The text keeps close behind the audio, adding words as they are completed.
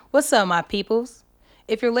What's up, my peoples?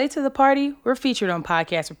 If you're late to the party, we're featured on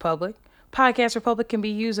Podcast Republic. Podcast Republic can be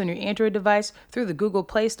used on your Android device through the Google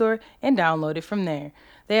Play Store and download it from there.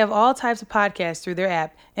 They have all types of podcasts through their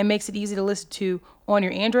app and makes it easy to listen to on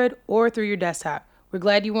your Android or through your desktop. We're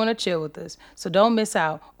glad you want to chill with us, so don't miss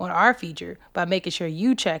out on our feature by making sure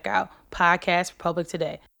you check out Podcast Republic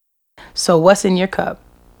today. So what's in your cup?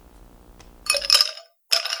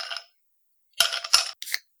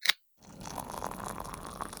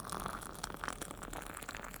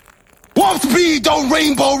 Warp speed, don't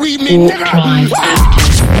rainbow read me,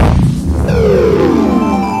 nigga.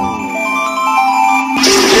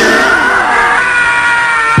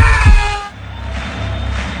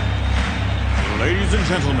 Ladies and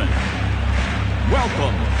gentlemen,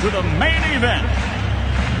 welcome to the main event.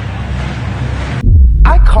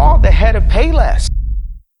 I called the head of Payless.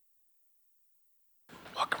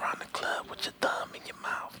 Walk around the club with your thumb in your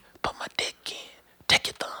mouth. Put my dick in. Take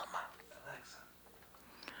your thumb out.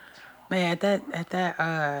 Man, at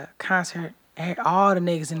that concert, all the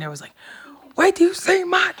niggas in there was like, "Wait till you see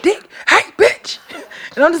my dick, hey bitch!"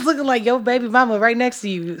 And I'm just looking like, yo, baby mama, right next to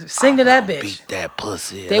you, sing to that bitch. Beat that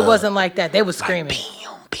pussy. They wasn't like that. They was screaming.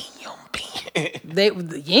 Like,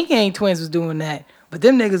 The Yin Yang Twins was doing that, but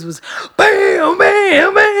them niggas was bam,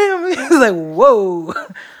 bam, bam. It was like, whoa,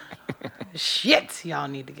 shit. Y'all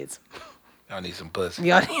need to get some. Y'all need some pussy.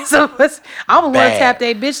 Y'all need some pussy. I would want to Bad. tap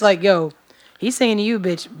that bitch like, yo, he's singing to you,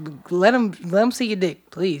 bitch. Let him see your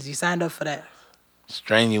dick, please. You signed up for that.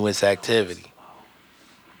 Strenuous activity.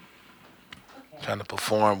 Trying to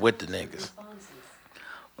perform with the niggas.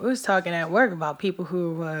 We was talking at work about people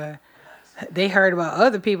who they heard about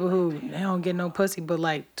other people who they don't get no pussy but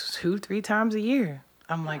like 2-3 times a year.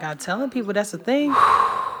 I'm like, I'm telling people that's the thing.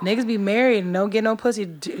 Niggas be married and don't get no pussy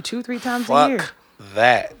 2-3 times a year.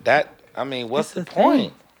 Fuck that. I mean, what's That's the the thing.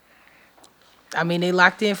 point? I mean, they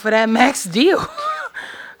locked in for that max deal.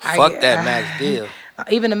 Fuck that max deal.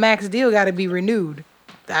 Even the max deal got to be renewed.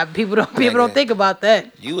 People don't Nigga. think about that.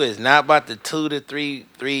 You is not about to 2 to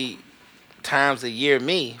 3 times a year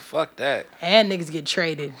me. Fuck that. And niggas get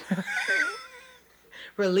traded.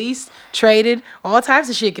 Released, traded, all types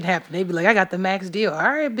of shit can happen. They be like, I got the max deal. All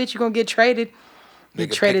right, bitch, you gonna get traded. Get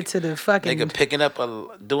Nigga traded pick- to the fucking. Nigga picking up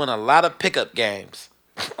doing a lot of pickup games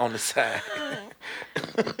on the side.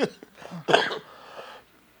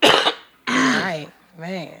 Right,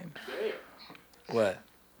 man. What?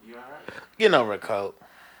 You know, Rico.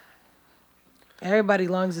 Everybody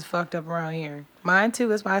lungs is fucked up around here. Mine too.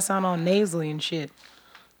 That's why I sound all nasally and shit.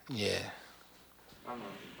 Yeah.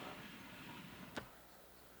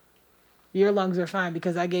 Your lungs are fine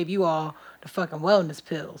because I gave you all the fucking wellness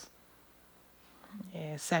pills.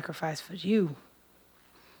 Yeah, sacrifice for you.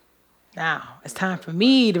 Now, it's time for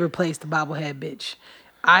me to replace the bobblehead bitch.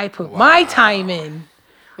 I put my time in.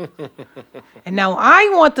 And now I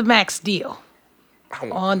want the max deal I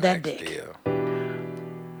want on the that max dick. deal.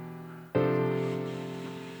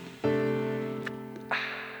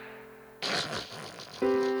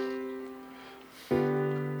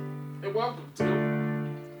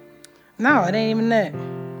 No, it ain't even that.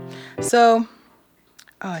 So,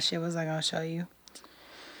 oh shit, what was I gonna show you?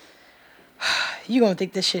 You gonna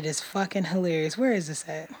think this shit is fucking hilarious. Where is this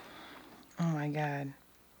at? Oh my god.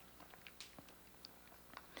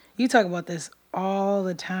 You talk about this all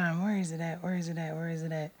the time. Where is it at? Where is it at? Where is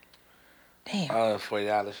it at? Damn. Oh,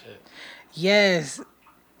 $40 shit. Yes.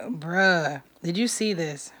 Bruh. Did you see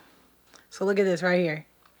this? So look at this right here.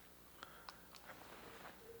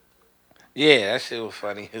 Yeah, that shit was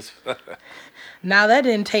funny as fuck. Now that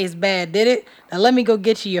didn't taste bad, did it? Now let me go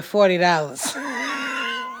get you your $40.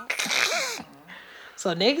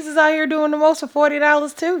 So niggas is out here doing the most for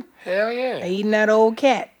 $40 too. Hell yeah. They eating that old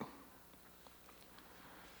cat.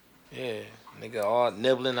 Yeah. Nigga all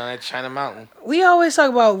nibbling on that China Mountain. We always talk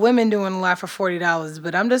about women doing a lot for $40,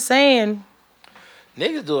 but I'm just saying,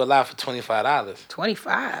 Niggas do a lot for $25.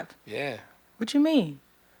 25. Yeah. What you mean?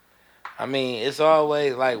 I mean, it's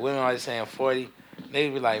always like women always saying 40.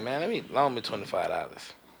 Niggas be like, man, loan me $25.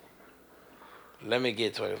 Let me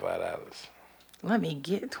get $25. Let me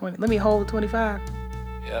get 20. Let me hold 25.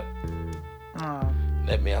 Yep. Oh,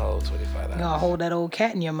 Let me hold $25. you gonna hold that old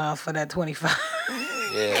cat in your mouth for that 25?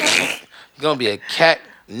 Yeah. You gonna be a cat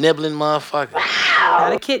nibbling motherfucker.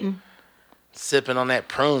 Not a kitten. Sipping on that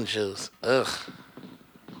prune juice. Ugh.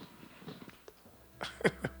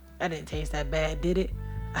 That didn't taste that bad, did it?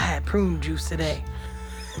 I had prune juice today.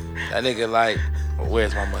 That nigga like,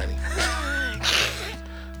 where's my money?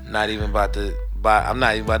 Not even about to buy. I'm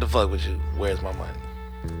not even about to fuck with you. Where's my money?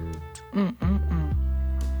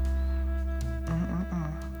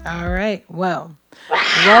 All right. Well,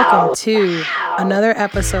 Welcome to another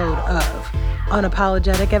episode of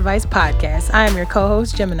Unapologetic Advice Podcast. I am your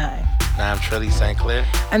co-host, Gemini. Now I'm Trilly St. Clair.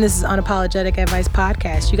 And this is Unapologetic Advice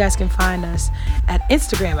Podcast. You guys can find us at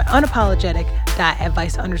Instagram at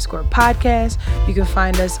unapologetic.advice_podcast. You can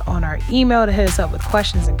find us on our email to hit us up with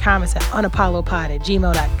questions and comments at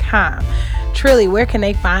unapollopod@gmail.com. Trilly, where can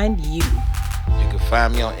they find you? You can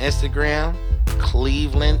find me on Instagram,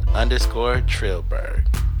 Cleveland_Trillberg.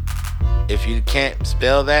 If you can't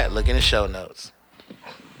spell that, look in the show notes.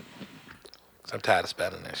 I'm tired of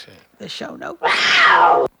spelling that shit. The show notes.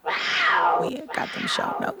 We got them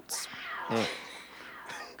show notes.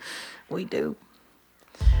 We do.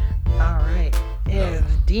 All right. Yeah,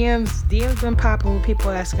 the DMs been popping with people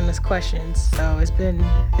asking us questions, so it's been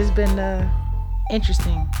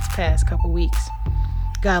interesting this past couple weeks.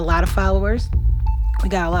 Got a lot of followers. We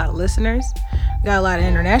got a lot of listeners. We got a lot of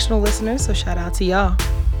international listeners, so shout out to y'all.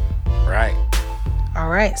 Right. All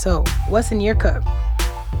right. So what's in your cup?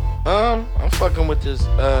 I'm fucking with this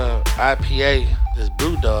IPA, this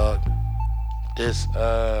Brewdog. This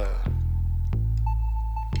I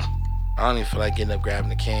don't even feel like getting up grabbing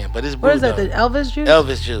the can, but it's Brewdog. What is that? The Elvis juice?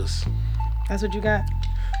 Elvis juice. That's what you got?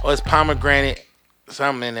 Oh, it's pomegranate,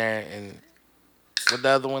 something in there, and what the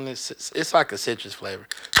other one is? It's like a citrus flavor,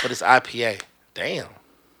 but it's IPA. Damn.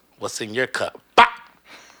 What's in your cup? Bah!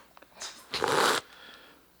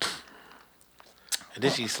 And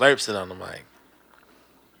then she slurps it on the mic.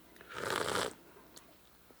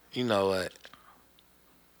 You know what?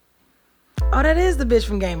 Oh, that is the bitch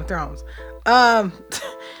from Game of Thrones. And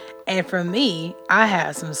for me, I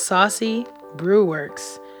have some saucy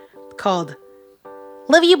Brewworks called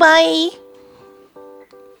Love You Bye.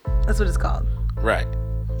 That's what it's called. Right.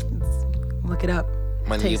 Look it up.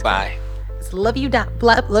 Money you Tastes buy. good. It's Love You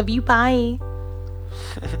Love You Bye.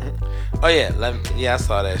 Oh yeah, I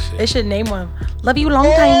saw that shit. They should name one Love You Long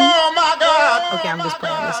Time. Oh my God. Okay, I'm just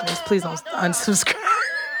playing, listeners. Please don't unsubscribe.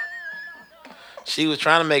 She was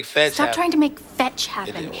trying to make fetch Stop happen. trying to make fetch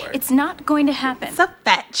happen. didn't work. It's not going to happen. It's a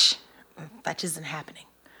fetch. Fetch isn't happening.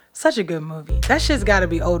 Such a good movie. That shit's got to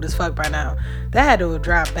be old as fuck by now. That had to have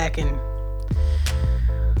dropped back in.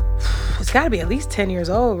 It's got to be at least 10 years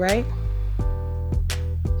old, right?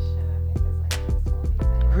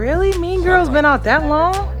 Really? Mean Girls been out that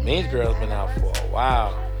long? Mean Girls been out for a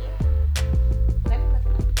while.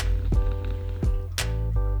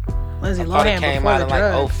 Lindsay I thought it Lohan came before out the in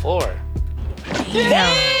drugs. like 04.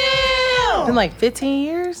 Damn. Been like 15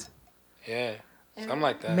 years? Yeah, something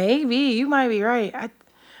like that. Maybe. You might be right.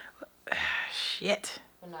 Shit.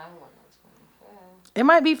 It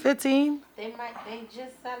might be 15. They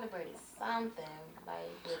just celebrated something like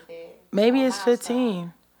with it. Maybe it's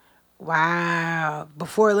 15. Wow.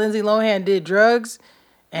 Before Lindsay Lohan did drugs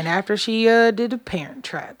and after she did the Parent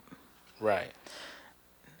Trap. Right.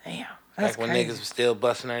 Damn. That's Back when crazy. niggas was still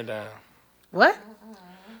busting her down. What?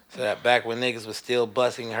 So that back when niggas was still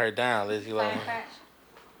busting her down, Lizzie Lohan.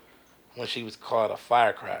 When she was called a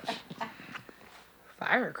fire crotch.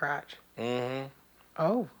 Fire crotch. Mm-hmm.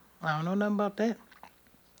 Oh, I don't know nothing about that.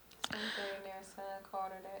 Billionaire son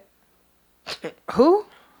called her that. Who?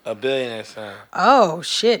 A billionaire son. Oh,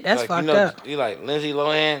 shit. That's like, fucked you know, up. You like Lindsay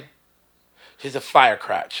Lohan? She's a fire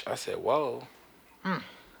crotch. I said, whoa.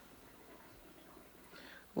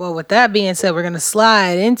 Well, with that being said, we're going to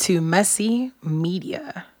slide into messy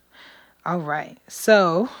media. All right.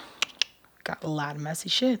 So, got a lot of messy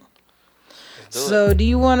shit. So, do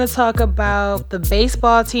you want to talk about the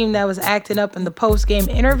baseball team that was acting up in the post-game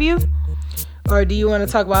interview? Or do you want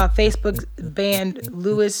to talk about Facebook banned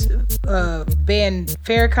banned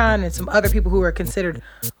Farrakhan and some other people who are considered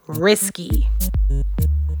risky?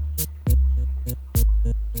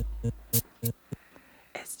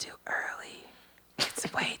 It's too early.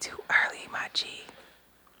 It's way too early, my G.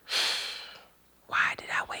 Why did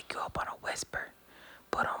I wake you up on a whisper?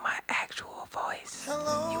 But on my actual voice,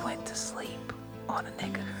 you went to sleep on a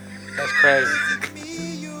nigga. That's crazy.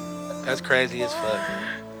 That's crazy as fuck.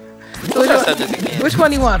 Which one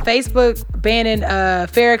do you want? Facebook banning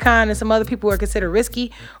Farrakhan and some other people who are considered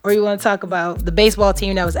risky, or you want to talk about the baseball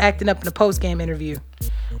team that was acting up in a post-game interview?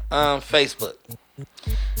 Facebook.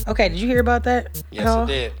 Okay, did you hear about that? Yes, at all? I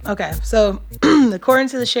did. Okay, so according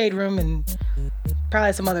to the Shade Room and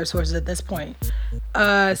probably some other sources at this point,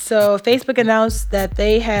 so Facebook announced that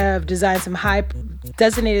they have designed some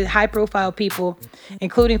designated high-profile people,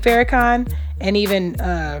 including Farrakhan and even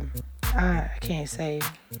I can't say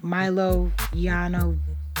Milo Manayo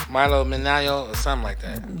or something like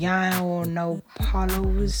that.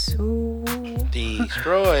 Yiannopoulos.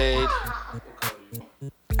 Destroyed.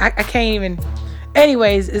 I can't even.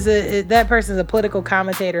 Anyways, that person is a political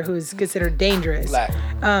commentator who is considered dangerous.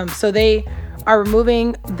 Black. So they are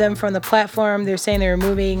removing them from the platform. They're saying they're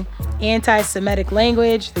removing anti-Semitic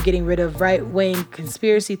language. They're getting rid of right-wing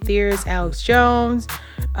conspiracy theorists, Alex Jones.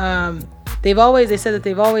 They said that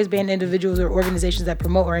they've always banned individuals or organizations that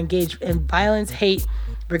promote or engage in violence, hate,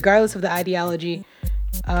 regardless of the ideology.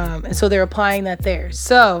 And so they're applying that there.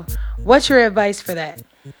 So what's your advice for that?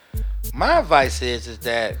 My advice is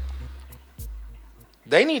that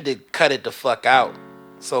they need to cut it the fuck out,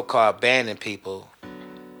 so-called banning people.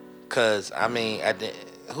 Because, I mean,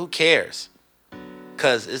 who cares?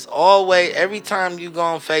 Because it's always, every time you go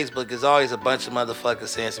on Facebook, there's always a bunch of motherfuckers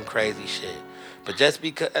saying some crazy shit. But just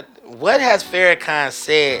because, what has Farrakhan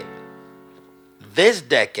said this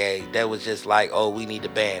decade that was just like, oh, we need to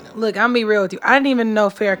ban him? Look, I'm gonna be real with you. I didn't even know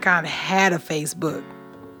Farrakhan had a Facebook.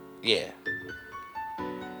 Yeah.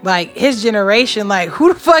 Like, his generation, like,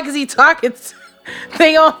 who the fuck is he talking to?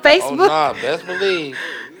 They on Facebook? Oh, nah, best believe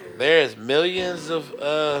there's millions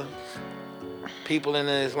of people in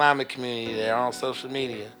the Islamic community that are on social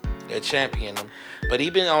media. They're championing him. But he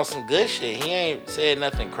been on some good shit. He ain't said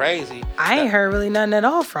nothing crazy. I ain't heard really nothing at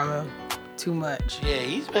all from him. Too much. Yeah,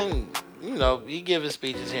 he's been, he giving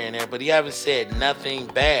speeches here and there, but he haven't said nothing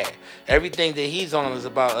bad. Everything that he's on is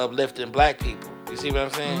about uplifting black people. You see what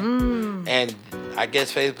I'm saying? And I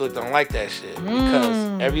guess Facebook don't like that shit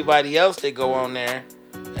because everybody else that go on there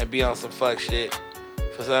and be on some fuck shit,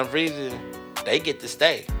 for some reason, they get to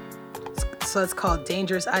stay. So it's called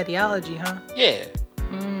dangerous ideology, huh? Yeah.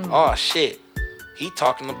 Oh, shit. He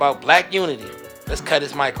talking about black unity. Let's cut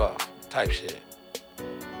his mic off type shit.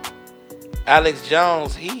 Alex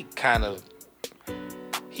Jones, he kind of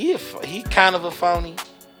a phony,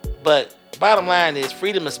 but bottom line is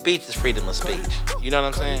freedom of speech is freedom of speech. You know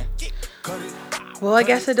what I'm saying? Well, I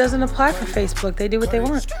guess it doesn't apply for Facebook. They do what they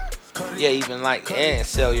want. Yeah, even and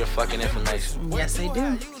sell your fucking information. Yes, they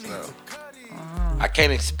do. So, I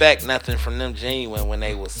can't expect nothing from them genuine when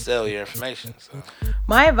they will sell your information. So.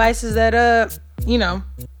 My advice is that,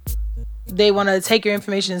 they want to take your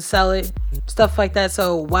information and sell it, stuff like that.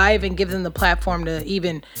 So why even give them the platform to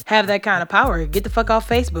even have that kind of power? Get the fuck off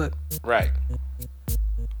Facebook. Right.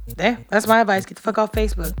 There, that's my advice. Get the fuck off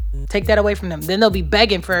Facebook. Take that away from them. Then they'll be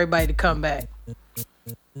begging for everybody to come back.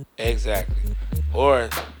 Exactly. Or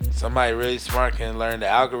somebody really smart can learn the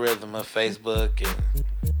algorithm of Facebook and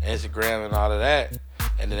Instagram and all of that,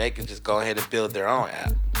 and then they can just go ahead and build their own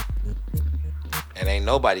app. And ain't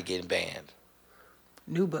nobody getting banned.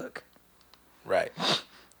 New book. Right.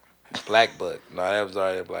 Black book. No, that was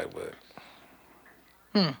already a black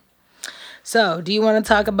book. So, do you want to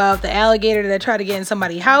talk about the alligator that tried to get in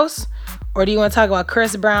somebody's house? Or do you want to talk about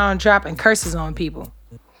Chris Brown dropping curses on people?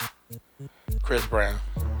 Chris Brown.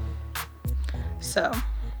 So,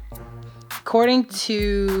 according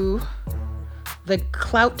to the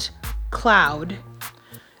Clout Cloud,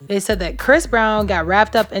 they said that Chris Brown got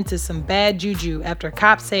wrapped up into some bad juju after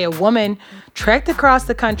cops say a woman trekked across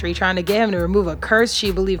the country trying to get him to remove a curse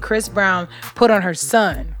she believed Chris Brown put on her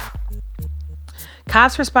son.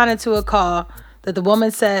 Cops responded to a call that the woman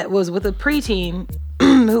said was with a preteen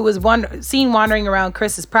who was seen wandering around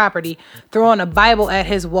Chris's property, throwing a Bible at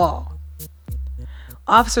his wall.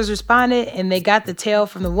 Officers responded and they got the tale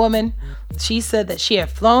from the woman. She said that she had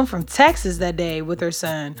flown from Texas that day with her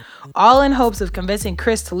son, all in hopes of convincing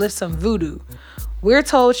Chris to lift some voodoo. We're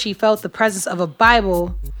told she felt the presence of a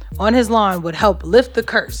Bible on his lawn would help lift the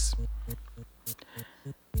curse.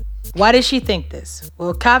 Why did she think this?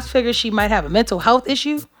 Well, cops figured she might have a mental health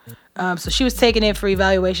issue. So she was taken in for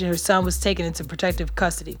evaluation. Her son was taken into protective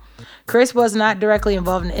custody. Chris was not directly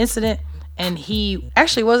involved in the incident, and he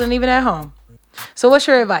actually wasn't even at home. So what's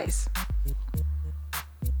your advice?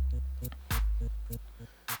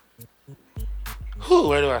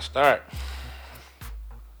 Where do I start?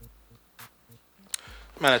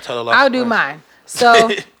 I'm at a total loss. I'll do mine.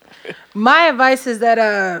 So my advice is that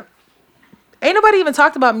ain't nobody even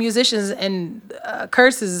talked about musicians and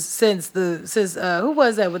curses since who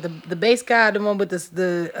was that with the bass guy, the one with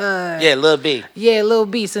Lil B. Yeah, Lil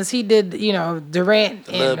B, since he did, Durant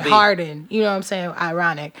and Harden. You know what I'm saying?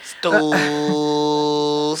 Ironic.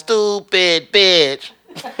 Stupid bitch.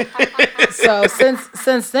 So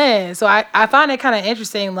since then, so I find it kind of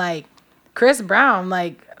interesting, like Chris Brown,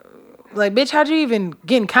 like bitch, how'd you even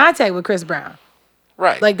get in contact with Chris Brown?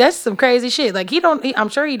 Right. Like that's some crazy shit. Like I'm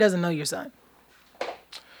sure he doesn't know your son.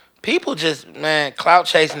 People just, clout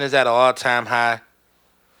chasing is at an all-time high.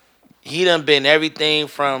 He done been everything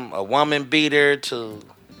from a woman beater to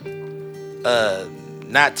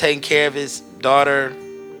not taking care of his daughter.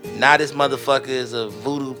 Now this motherfucker is a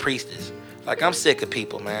voodoo priestess. Like, I'm sick of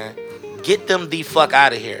people, man. get them the fuck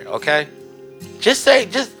out of here, okay? Just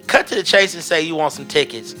cut to the chase and say you want some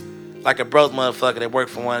tickets, like a broke motherfucker that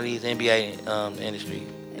worked for one of these NBA industry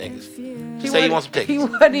niggas. Just say you want some tickets. He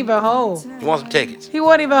wasn't even home. You want some tickets, He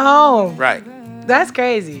wasn't even home. right? That's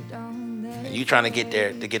crazy. And you trying to get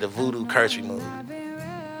there to get a voodoo curse removed.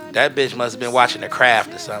 That bitch must have been watching The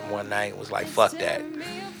Craft or something one night and was like, fuck that.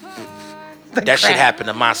 That shit happened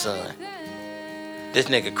to my son. This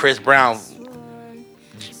nigga Chris Brown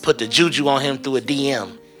put the juju on him through a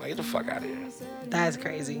DM. Like, get the fuck out of here. That's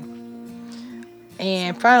crazy.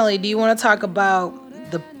 And finally, do you want to talk about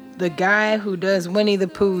the guy who does Winnie the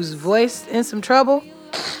Pooh's voice in some trouble?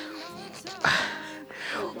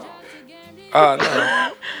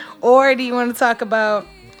 No. Or do you want to talk about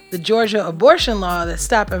the Georgia abortion law that's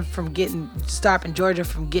stopping Georgia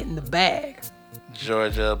from getting the bag?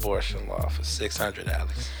 Georgia abortion law for $600,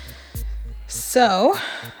 Alex. So,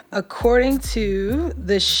 according to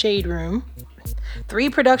the Shade Room,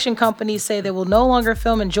 3 production companies say they will no longer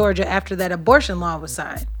film in Georgia after that abortion law was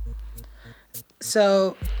signed.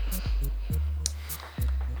 So,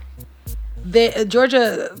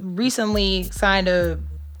 Georgia recently signed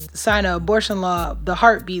an abortion law, the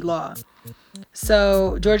heartbeat law.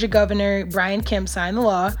 So, Georgia Governor Brian Kemp signed the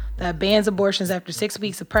law that bans abortions after 6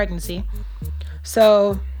 weeks of pregnancy.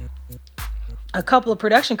 So, a couple of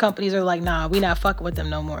production companies are like, nah, we not fucking with them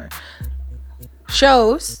no more.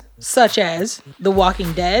 Shows such as The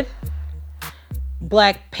Walking Dead,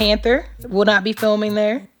 Black Panther will not be filming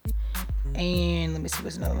there. And let me see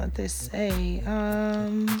what's another one they say.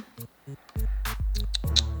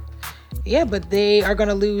 Yeah, but they are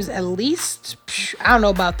gonna lose at least, I don't know,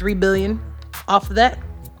 about $3 billion off of that.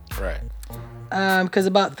 Right. Because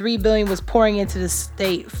about $3 billion was pouring into the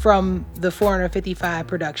state from the 455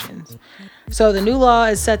 productions. So the new law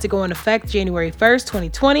is set to go into effect January 1st,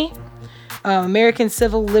 2020. American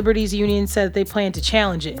Civil Liberties Union said that they plan to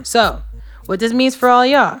challenge it. So what this means for all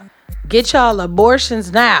y'all, get y'all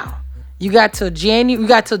abortions now. You got till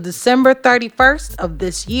December 31st of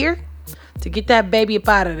this year to get that baby up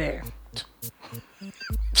out of there.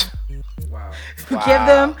 Wow. Give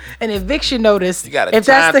them an eviction notice You got a if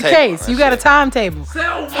that's the timetable. case. You got a timetable.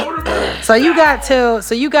 So you got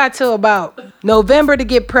till about November to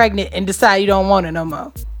get pregnant and decide you don't want it no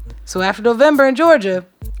more. So after November in Georgia,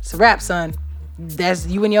 it's a wrap, son. That's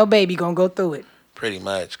you and your baby gonna go through it. Pretty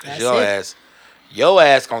much, cause That's your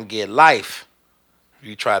ass gonna get life if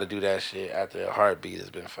you try to do that shit after a heartbeat has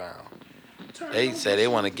been found. They say they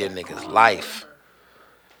want to give niggas life.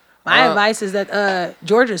 My advice is that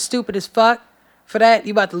Georgia's stupid as fuck for that.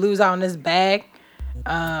 You about to lose out on this bag.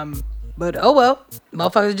 But oh well,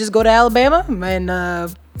 motherfuckers just go to Alabama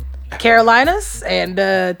and Carolinas and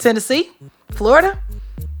Tennessee, Florida,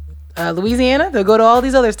 Louisiana. They'll go to all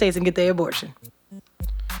these other states and get their abortion.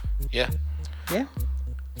 Yeah. Yeah.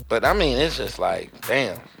 But I mean, it's just like,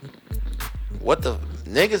 damn. What the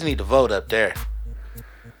niggas need to vote up there.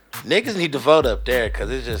 Niggas need to vote up there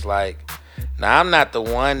because it's just like, now I'm not the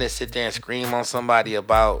one that sit there and scream on somebody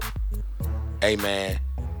about, hey man,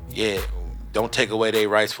 yeah, don't take away their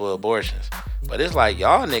rights for abortions. But it's like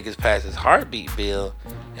y'all niggas passed this heartbeat bill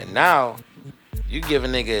and now you give a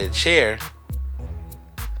nigga a chair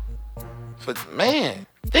for, man,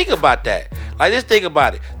 think about that. Like, just think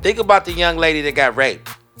about it. Think about the young lady that got raped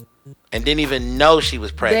and didn't even know she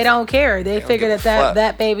was pregnant. They don't care. They figure give a fuck.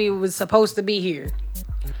 that baby was supposed to be here.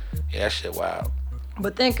 Yeah, that shit wild.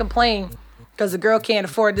 But then complain because the girl can't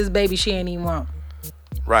afford this baby she ain't even want.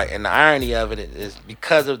 Right, and the irony of it is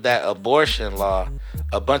because of that abortion law,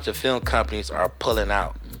 a bunch of film companies are pulling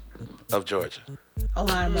out of Georgia. A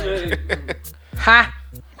lot of money. Ha!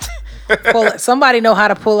 Somebody know how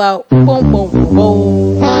to pull out. Boom, boom,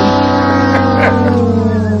 boom.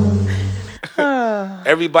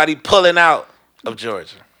 Everybody pulling out of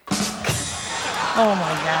Georgia. Oh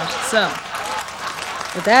my gosh. So,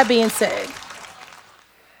 with that being said,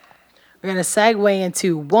 we're going to segue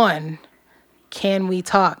into one. Can we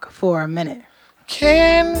talk for a minute?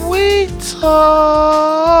 Can we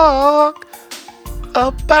talk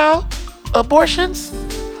about abortions?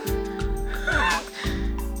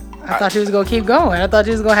 I thought you was going to keep going. I thought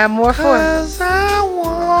you was going to have more for it. 'Cause I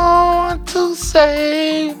want to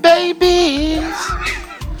save babies.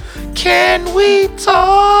 Can we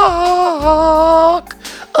talk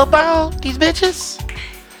about these bitches?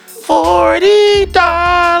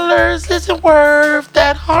 $40 isn't worth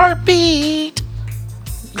that heartbeat.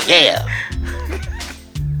 Yeah.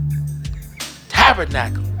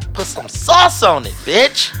 Tabernacle. Put some sauce on it,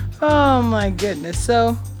 bitch. Oh my goodness.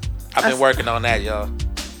 So, I've been working on that, y'all.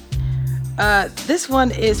 this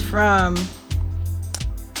one is from,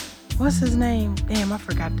 What's his name? Damn, I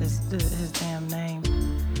forgot his damn name.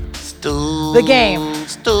 The Game.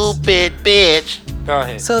 Stupid bitch. Go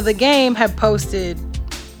ahead. So The Game had posted,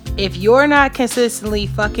 if you're not consistently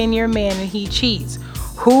fucking your man and he cheats,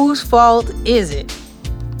 whose fault is it?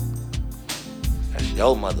 That's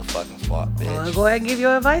your motherfucking fault, bitch. Well, go ahead and give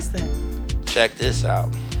your advice then. Check this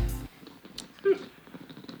out.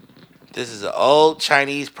 This is an old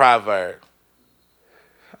Chinese proverb.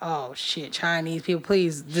 Oh shit, Chinese people,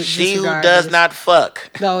 please. She who disregard does this. not fuck.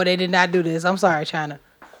 No, they did not do this. I'm sorry, China.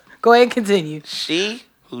 Go ahead and continue. She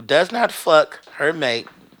who does not fuck her mate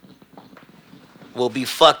will be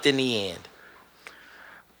fucked in the end.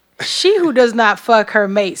 She who does not fuck her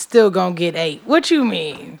mate still gonna get 8. What you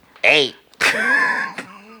mean? 8.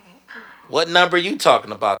 What number you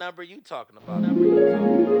talking about?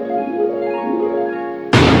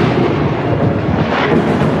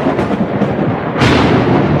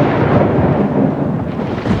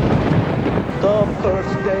 The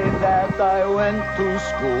first day that I went to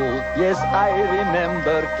school, yes, I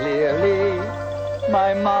remember clearly.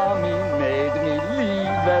 My mommy made me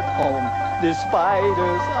leave at home the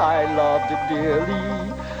spiders I loved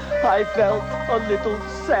dearly. I felt a little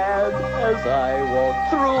sad as I walked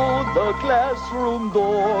through the classroom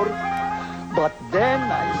door. But then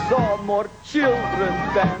I saw more children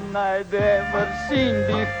than I'd ever seen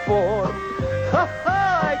before. Ha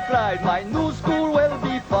ha, I cried, my new school will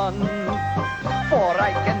be fun. For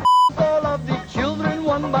I can all of the children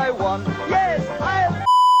one by one. Yes, I'll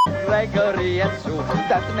Gregory and Sue,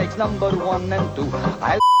 that makes number 1 and 2.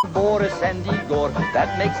 I'll Boris and Igor,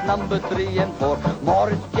 that makes number 3 and 4.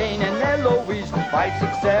 Morris, Jane and Eloise, 5,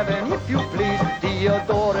 6, 7 if you please.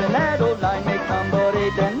 Theodore and Adeline make number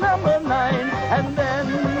 8 and number 9. And then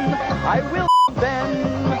I will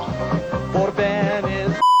Ben, for Ben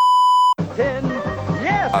is 10.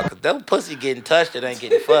 Yes. Cause that pussy getting touched, it ain't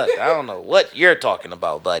getting fucked. I don't know what you're talking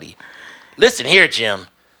about, buddy. Listen here, Jim.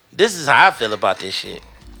 This is how I feel about this shit.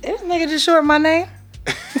 This nigga just short my name.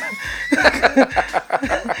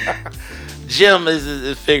 Jim is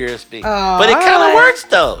a figure of speech, Oh, but it kind of alright. works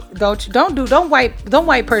though. Don't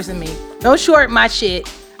white person me. Don't short my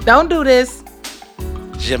shit. Don't do this.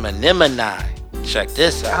 Gemini. Check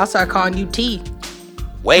this out. I'll start calling you T.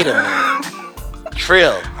 Wait a minute.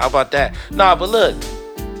 Trill. How about that? Nah, but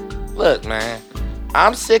look, man.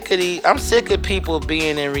 I'm sick of people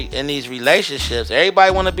being in these relationships.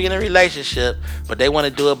 Everybody want to be in a relationship, but they want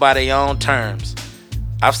to do it by their own terms.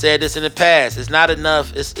 I've said this in the past. It's not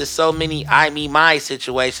enough. It's so many I, me, my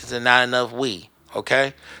situations and not enough we.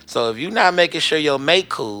 Okay? So if you're not making sure your mate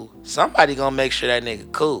cool, somebody gonna make sure that nigga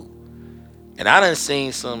cool. And I done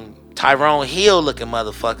seen some Tyrone Hill looking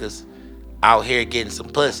motherfuckers out here getting some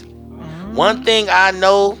pussy. One thing I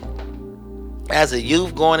know as a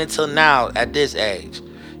youth going until now at this age,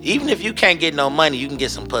 even if you can't get no money, you can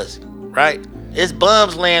get some pussy, right? It's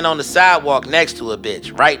bums laying on the sidewalk next to a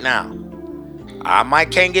bitch right now. I might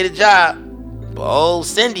can't get a job, but old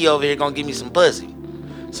Cindy over here gonna give me some pussy.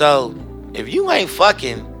 So if you ain't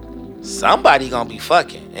fucking, somebody gonna be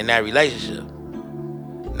fucking in that relationship.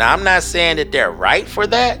 Now I'm not saying that they're right for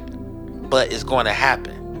that, but it's going to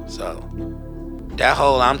happen. So that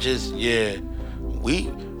whole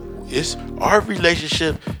it's our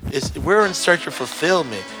relationship. We're in search of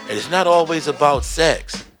fulfillment, and it's not always about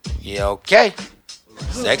sex. Yeah, okay.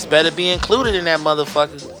 Sex better be included in that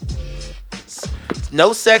motherfucker.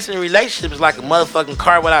 No sex in a relationship is like a motherfucking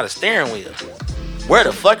car without a steering wheel. Where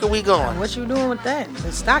the fuck are we going? What you doing with that?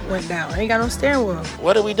 The stock went down. I ain't got no steering wheel.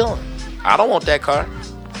 What are we doing? I don't want that car.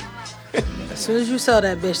 As soon as you sell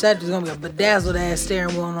that bitch, that just gonna be a bedazzled ass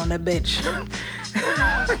steering wheel on that bitch.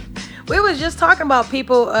 We was just talking about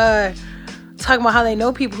people talking about how they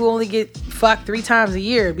know people who only get fucked 3 times a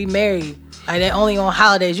year, be married. Like they only on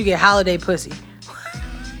holidays, you get holiday pussy.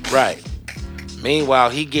 Right. Meanwhile,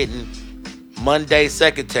 he getting Monday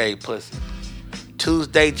secretary pussy,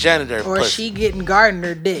 Tuesday janitor Or pussy, she getting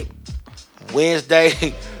gardener dick.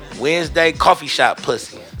 Wednesday coffee shop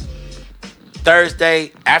pussy,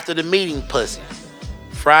 Thursday after the meeting pussy,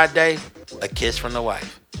 Friday a kiss from the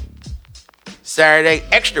wife, Saturday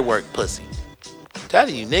extra work pussy. I'm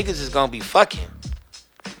telling you, niggas is gonna be fucking.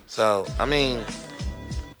 So I mean,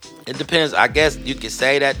 it depends. I guess you could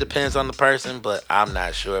say that depends on the person, but I'm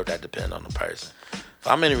not sure if that depends on the person. If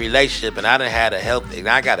I'm in a relationship and I done had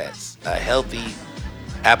I got a healthy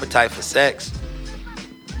appetite for sex,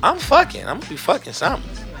 I'm gonna be fucking something.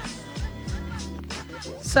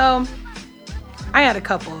 So, I had a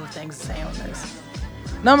couple of things to say on this.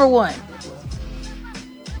 Number 1,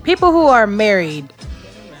 people who are married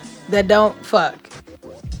that don't fuck.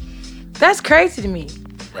 That's crazy to me.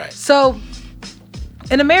 Right. So,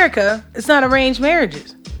 in America, it's not arranged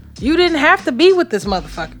marriages. You didn't have to be with this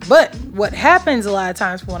motherfucker. But what happens a lot of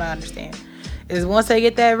times, from what I understand, is once they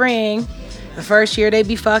get that ring, the first year they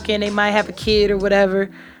be fucking, they might have a kid or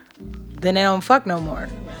whatever, then they don't fuck no more.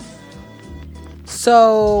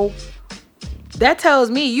 So that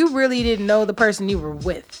tells me you really didn't know the person you were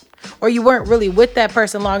with. Or you weren't really with that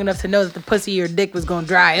person long enough to know that the pussy or dick was going to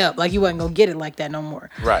dry up. Like you wasn't going to get it like that no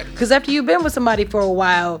more. Right. Because after you've been with somebody for a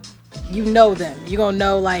while, you know them. You're going to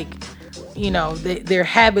know, like, you know, their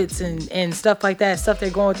habits and stuff like that, stuff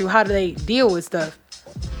they're going through. How do they deal with stuff?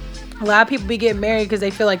 A lot of people be getting married because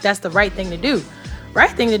they feel like that's the right thing to do. Right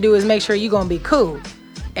thing to do is make sure you're going to be cool.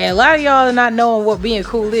 And a lot of y'all are not knowing what being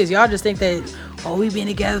cool is. Y'all just think that, oh, we've been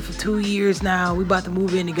together for 2 years now. We about to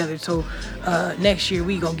move in together. So next year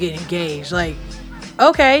we going to get engaged. Like,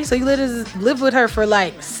 okay, so you live with her for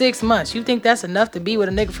like 6 months. You think that's enough to be with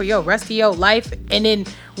a nigga for your rest of your life? And then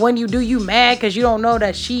when you do, you mad because you don't know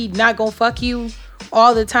that she not going to fuck you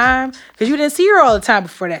all the time? Because you didn't see her all the time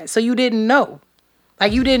before that. So you didn't know.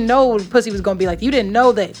 Like, you didn't know what pussy was going to be like. You didn't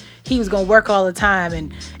know that he was going to work all the time.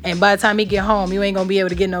 And by the time he get home, you ain't going to be able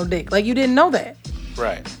to get no dick. Like, you didn't know that.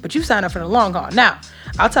 Right. But you signed up for the long haul. Now,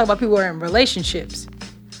 I'll talk about people who are in relationships.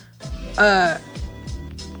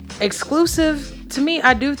 Exclusive, to me,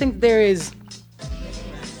 I do think there is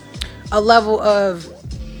a level of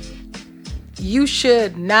you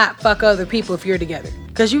should not fuck other people if you're together.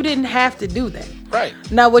 Because you didn't have to do that. Right.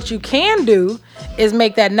 Now, what you can do is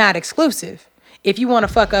make that not exclusive. If you want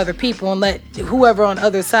to fuck other people and let whoever on the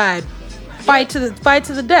other side fight to the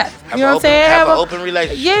death. You know what I'm saying? Have an open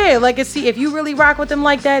relationship. Yeah, like if you really rock with them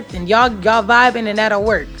like that, then y'all vibing and that'll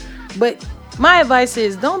work. But my advice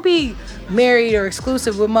is don't be married or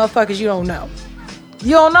exclusive with motherfuckers you don't know.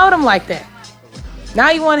 You don't know them like that. Now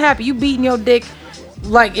you unhappy. You beating your dick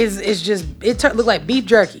like it's just look like beef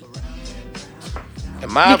jerky.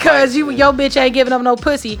 Because your bitch ain't giving up no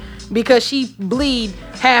pussy because she bleed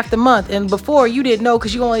half the month, and before you didn't know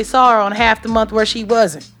because you only saw her on half the month where she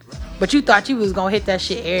wasn't. But you thought you was gonna hit that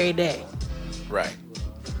shit every day. Right.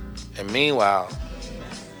 And meanwhile,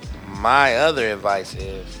 my other advice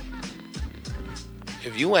is,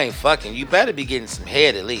 if you ain't fucking, you better be getting some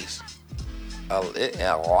head at least. A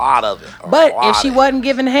lot of it. But if she wasn't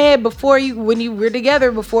giving head when you were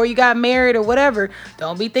together, before you got married or whatever,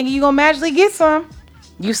 don't be thinking you gonna magically get some.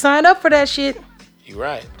 You signed up for that shit. You're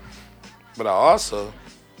right. But I also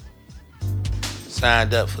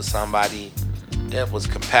signed up for somebody that was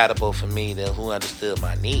compatible for me, who understood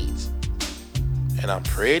my needs. And I'm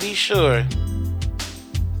pretty sure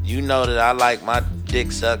you know that I like my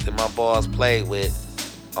dick sucked and my balls played with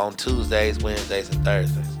on Tuesdays, Wednesdays, and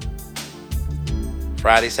Thursdays.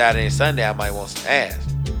 Friday, Saturday, and Sunday, I might want some ass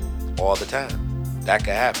all the time. That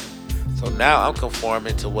could happen. So now I'm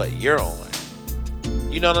conforming to what you're on.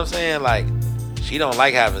 You know what I'm saying? Like, she don't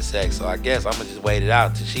like having sex, so I guess I'm gonna just wait it out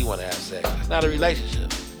until she wanna have sex. It's not a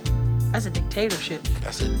relationship. That's a dictatorship.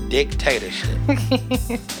 That's a dictatorship.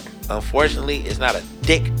 Unfortunately, it's not a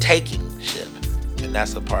dick-taking ship. And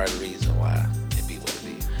that's a part of the reason why it be what it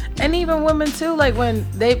be. And even women too, like when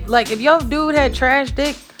they, like if your dude had trash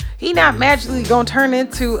dick, he not magically gonna turn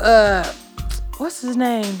into, what's his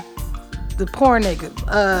name? The poor nigga.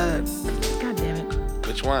 God damn it.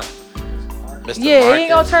 Which one? Mr. Yeah, Marcus? he ain't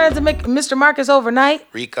gonna turn into Mr. Marcus overnight.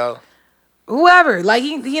 Rico? Whoever. Like,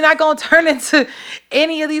 he not gonna turn into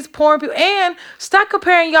any of these porn people. And stop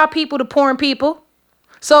comparing y'all people to porn people.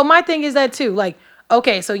 So my thing is that too. Like,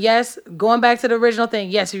 okay, so yes, going back to the original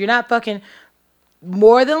thing. Yes, if you're not fucking,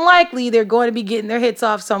 more than likely they're going to be getting their hits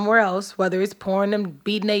off somewhere else. Whether it's porn and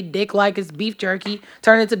beating a dick like it's beef jerky,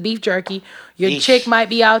 turn into beef jerky. Your chick might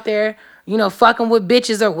be out there, you know, fucking with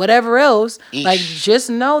bitches or whatever else. Like, just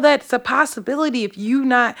know that it's a possibility if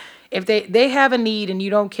they have a need and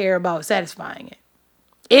you don't care about satisfying it.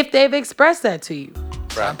 If they've expressed that to you.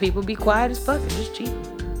 Right. Some people be quiet as fuck and just cheat.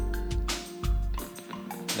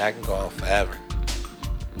 That can go on forever.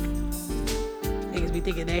 Niggas be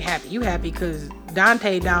thinking they happy. You happy because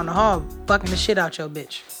Dante down the hall fucking the shit out your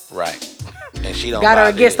bitch. Right. And she don't got her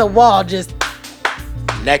against the wall just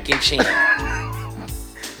neck and chin.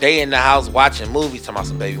 They in the house watching movies, talking about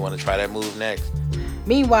some baby want to try that move next.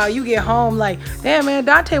 Meanwhile, you get home like, damn man,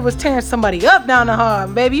 Dante was tearing somebody up down the hall.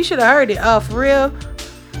 Baby, you should have heard it. Oh, for real?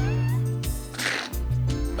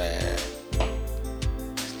 Man.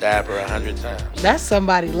 Stab her 100 times. That's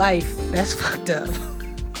somebody's life. That's fucked up.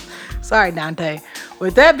 Sorry, Dante.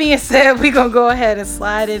 With that being said, we're going to go ahead and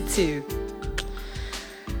slide into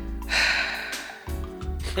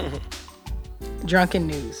drunken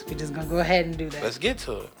news. We're just going to go ahead and do that. Let's get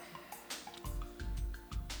to it.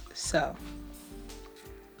 So,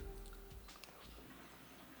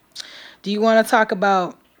 Do you want to talk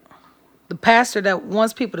about the pastor that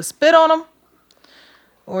wants people to spit on him?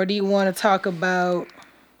 Or do you want to talk about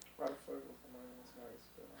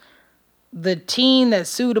the teen that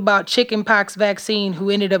sued about chickenpox vaccine who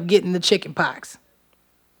ended up getting the chickenpox?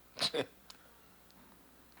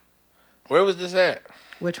 Where was this at?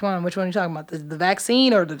 Which one? Which one are you talking about? The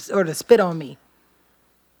vaccine or the spit on me?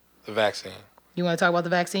 The vaccine. You want to talk about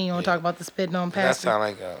the vaccine? You want to talk about the spitting on That pastor? sound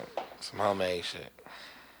like some homemade shit.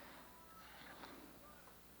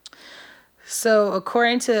 So,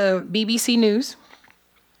 according to BBC News,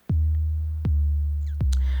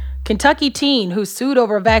 Kentucky teen who sued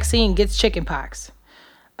over a vaccine gets chickenpox.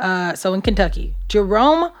 So in Kentucky,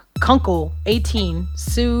 Jerome Kunkel, 18,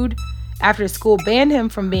 sued after the school banned him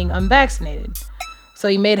from being unvaccinated. So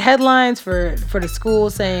he made headlines for the school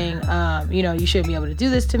saying, you shouldn't be able to do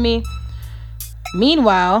this to me.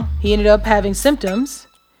 Meanwhile, he ended up having symptoms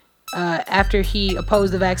after he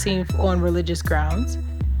opposed the vaccine on religious grounds.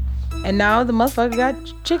 And now the motherfucker got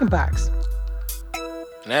chickenpox.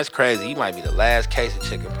 And that's crazy. You might be the last case of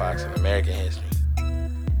chickenpox in American history.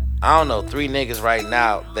 I don't know 3 niggas right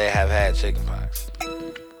now that have had chickenpox.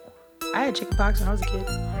 I had chickenpox when I was a kid.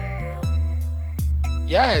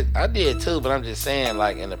 Yeah, I did too, but I'm just saying,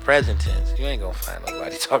 like, in the present tense, you ain't gonna find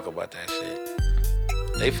nobody talk about that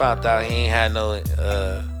shit. They found out he ain't had no,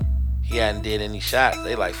 he hadn't did any shots.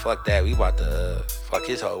 They like, fuck that. We about to fuck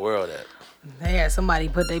his whole world up. They had somebody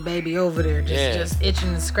put their baby over there just itching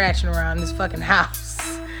and scratching around this fucking house.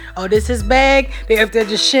 Oh, this his bag? They up there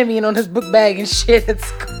just shimmying on his book bag and shit.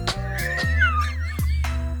 It's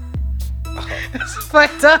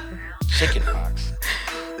fucked up. Chickenpox.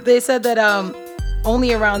 They said that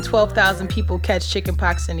only around 12,000 people catch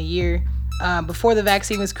chickenpox in a year. Before the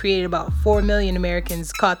vaccine was created, about 4 million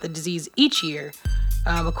Americans caught the disease each year,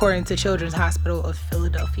 according to Children's Hospital of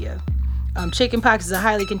Philadelphia. Chickenpox is a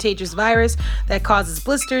highly contagious virus that causes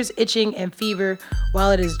blisters, itching, and fever, while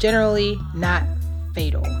it is generally not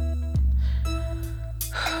fatal.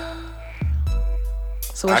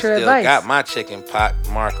 So what's your advice? I still got my chickenpox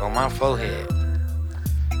mark on my forehead.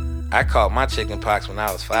 I caught my chickenpox when I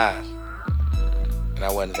was 5, and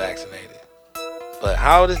I wasn't vaccinated. But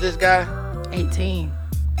how old is this guy? 18.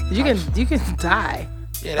 You can die.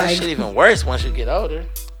 Yeah, that shit even worse once you get older.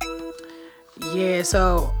 Yeah,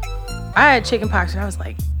 so I had chickenpox when I was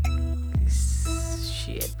like,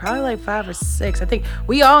 probably like 5 or 6. I think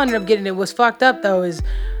we all ended up getting it. What's fucked up though is,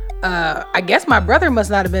 I guess my brother must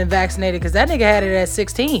not have been vaccinated because that nigga had it at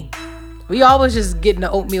 16. We all was just getting the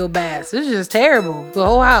oatmeal baths. This is just terrible. The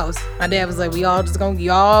whole house. My dad was like,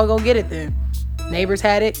 y'all gonna get it then. Neighbors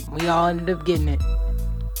had it. We all ended up getting it.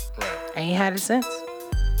 Right. Ain't had it since.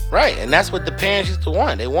 Right, and that's what the parents used to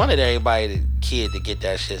want. They wanted everybody, kid, to get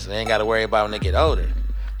that shit so they ain't got to worry about when they get older.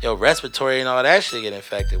 Yo, respiratory and all that shit get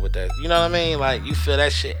infected with that. You know what I mean? Like, you feel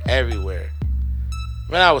that shit everywhere.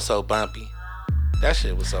 Man, I was so bumpy. That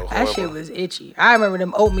shit was so horrible. That shit was itchy. I remember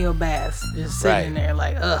them oatmeal baths just sitting in there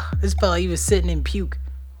like, ugh. This felt like you was sitting in puke.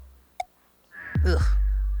 Ugh.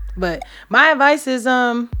 But my advice is,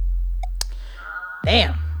 damn.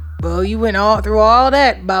 Well, you went through all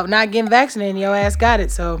that about not getting vaccinated and your ass got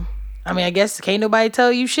it. So, I mean, I guess can't nobody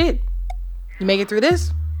tell you shit. You make it through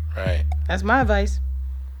this? Right. That's my advice.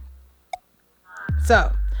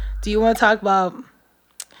 So, do you want to talk about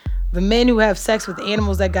the men who have sex with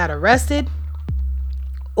animals that got arrested?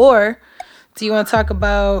 Or do you want to talk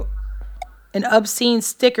about an obscene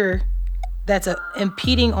sticker that's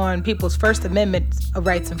impeding on people's First Amendment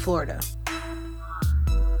rights in Florida?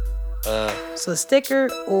 So sticker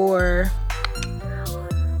or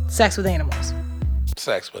sex with animals?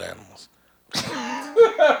 Sex with animals.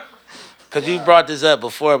 Because you brought this up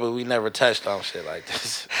before, but we never touched on shit like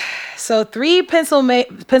this. So 3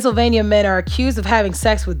 Pennsylvania men are accused of having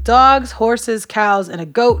sex with dogs, horses, cows, and a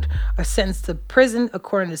goat are sentenced to prison,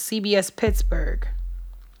 according to CBS Pittsburgh.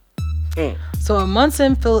 So in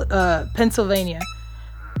Munson, Pennsylvania,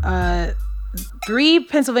 3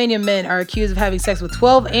 Pennsylvania men are accused of having sex with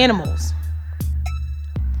 12 animals.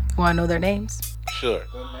 Want to know their names? Sure.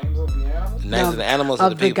 The names of the animals? The names of the animals of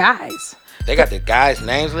the people. Guys. They got the guys'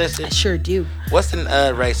 names I listed? sure do. What's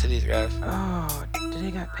the race of these guys? Oh, do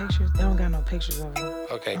they got pictures? They don't got no pictures of them.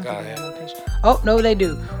 Okay, go ahead. Oh, no, they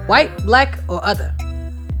do. White, black, or other.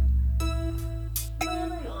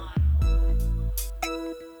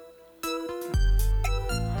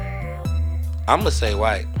 I'm going to say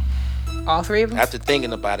white. All 3 of them? After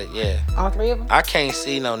thinking about it, yeah. All 3 of them? I can't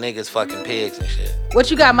see no niggas fucking pigs and shit. What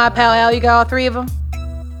you got, my pal Al? You got all 3 of them?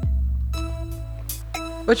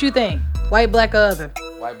 What you think? White, black, or other?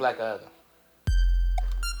 White, black, or other.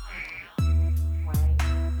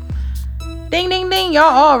 Ding, ding, ding. Y'all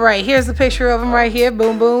all right. Here's the picture of him right here.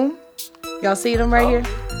 Boom, boom. Y'all see them right here?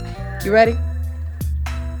 You ready?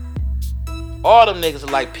 All them niggas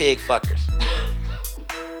are like pig fuckers.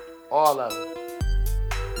 All of them.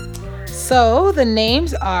 So the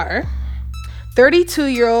names are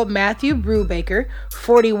 32-year-old Matthew Brubaker,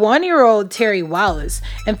 41-year-old Terry Wallace,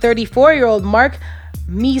 and 34-year-old Mark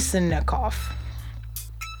Misnikoff.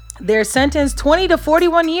 They're sentenced 20 to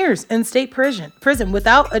 41 years in state prison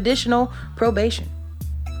without additional probation.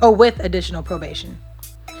 Oh, with additional probation.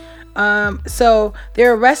 So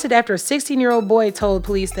they're arrested after a 16-year-old boy told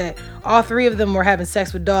police that all three of them were having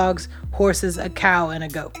sex with dogs, horses, a cow, and a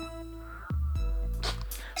goat.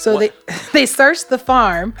 So they searched the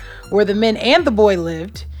farm where the men and the boy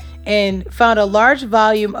lived and found a large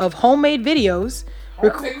volume of homemade videos,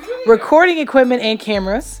 recording equipment, and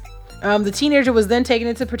cameras. The teenager was then taken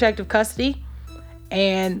into protective custody,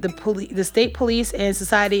 and the state police and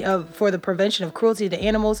Society for the Prevention of Cruelty to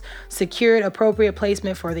Animals secured appropriate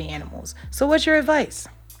placement for the animals. So what's your advice?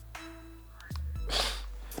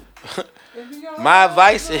 My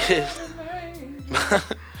advice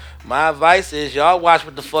is y'all watch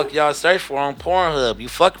what the fuck y'all search for on Pornhub. You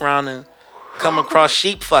fuck around and come across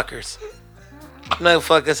sheep fuckers.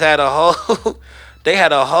 Motherfuckers had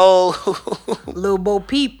a whole Lil Bo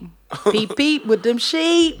Peep. Peep peep with them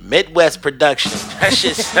sheep. Midwest production. That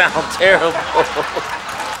shit sound terrible.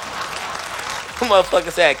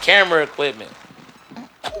 Motherfuckers had camera equipment.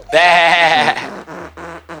 Bad.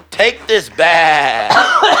 Take this bad.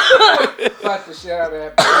 Fuck the shit out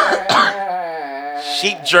of that.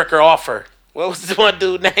 Sheep jerker offer. What was the one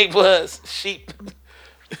dude name was? Sheep.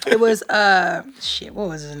 It was shit, what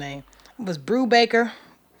was his name? It was Brubaker.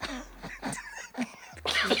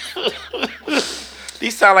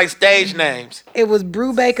 These sound like stage names. It was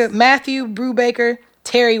Brubaker, Matthew Brubaker,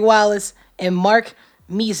 Terry Wallace, and Mark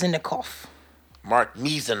Misnikoff. Mark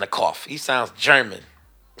Misnikoff. He sounds German.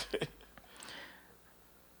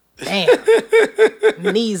 Damn.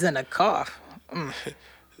 Knees and a cough.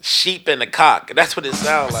 Sheep and a cock. That's what it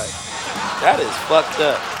sounds like. That is fucked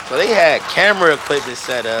up. So they had camera equipment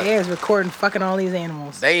set up. They was recording fucking all these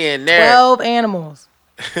animals. They in there. 12 animals.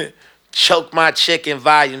 Choke My Chicken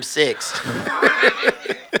Volume 6.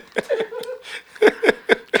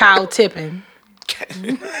 Cow tipping.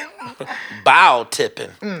 Bow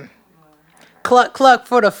tipping. Cluck cluck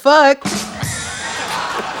for the fuck.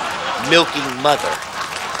 Milking mother.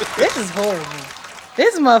 This is horrible.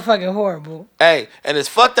 This is motherfucking horrible. Hey, and as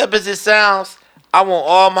fucked up as it sounds, I want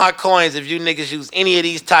all my coins if you niggas use any of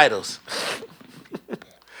these titles.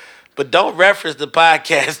 But don't reference the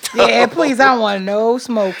podcast. Though. Yeah, please, I want no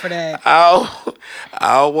smoke for that. I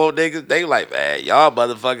don't want niggas. They like, man, y'all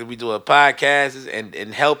motherfuckers be doing podcasts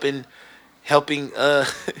and helping. Oh,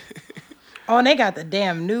 and they got the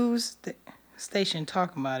damn news station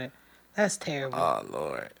talking about it. That's terrible. Oh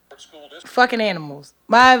Lord. Fucking animals.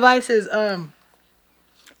 My advice is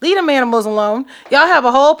leave them animals alone. Y'all have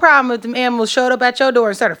a whole problem if them animals showed up at your door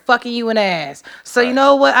and started fucking you in the ass. So you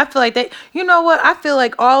know what? I feel like I feel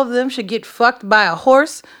like all of them should get fucked by a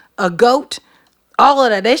horse, a goat, all of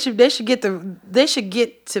that. They should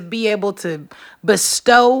get to be able to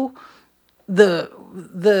bestow the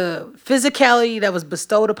physicality that was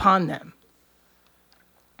bestowed upon them.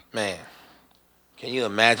 Man, can you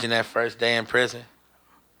imagine that first day in prison?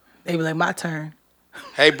 They be like, my turn.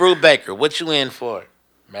 Hey, Brubaker, what you in for?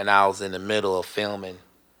 Man, I was in the middle of filming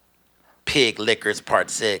Pig Lickers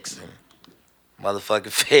Part 6 and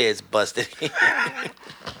motherfucking feds busted in.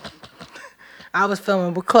 I was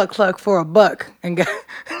filming with Cluck Cluck for $1 and got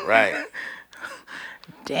Right.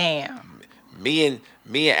 Damn. Me and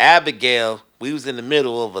Abigail, we was in the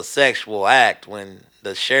middle of a sexual act when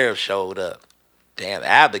the sheriff showed up. Damn,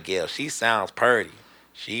 Abigail, she sounds purty.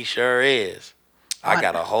 She sure is. I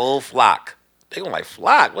got a whole flock. They gonna like,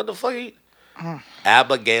 flock? What the fuck?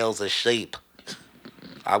 Abigail's a sheep.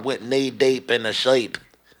 I went knee deep in the sheep.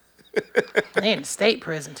 They in the state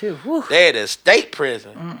prison too. Whew. They at a state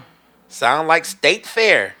prison. Sound like state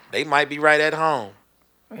fair. They might be right at home.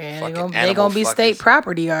 Yeah, they gonna be state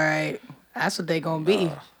property, all right. That's what they gonna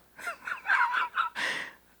be.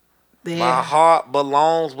 My heart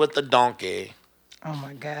belongs with the donkey. Oh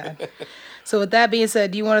my God. So with that being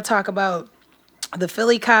said, do you want to talk about the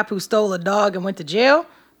Philly cop who stole a dog and went to jail?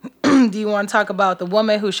 Do you want to talk about the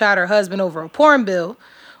woman who shot her husband over a porn bill?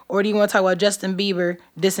 Or do you want to talk about Justin Bieber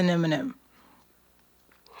dissing Eminem?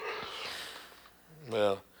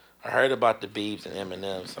 Well, I heard about the Biebs and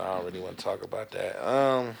Eminem, so I don't really want to talk about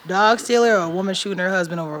that. Dog stealer or a woman shooting her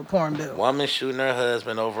husband over a porn bill? Woman shooting her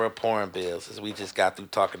husband over a porn bill, since we just got through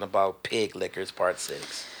talking about Pig Lickers Part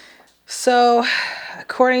 6. So,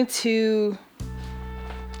 according to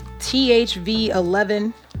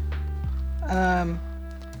THV11,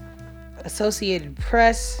 Associated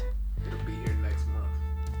Press, It'll be here next month.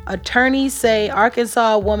 attorneys say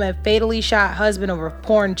Arkansas woman fatally shot husband over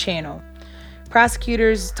porn channel.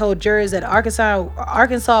 Prosecutors told jurors that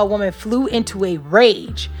Arkansas woman flew into a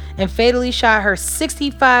rage and fatally shot her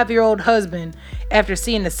 65-year-old husband after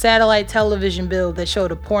seeing a satellite television bill that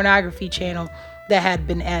showed a pornography channel that had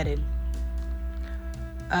been added.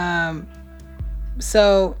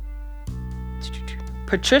 So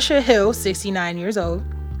Patricia Hill, 69 years old,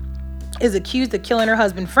 is accused of killing her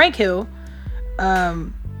husband Frank Hill.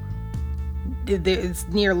 It's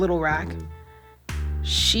near Little Rock.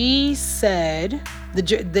 She said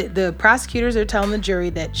the prosecutors are telling the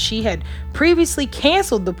jury that she had previously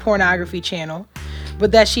canceled the pornography channel,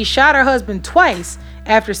 but that she shot her husband twice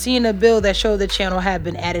after seeing a bill that showed the channel had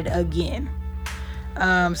been added again.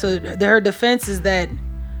 So her defense is that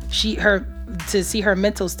to see her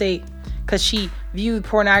mental state, because she viewed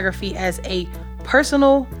pornography as a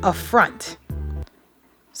personal affront.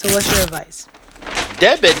 So what's your advice?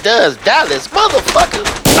 Debit does Dallas, motherfucker.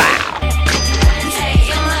 Wow.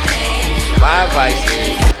 My advice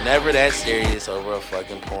is never that serious over a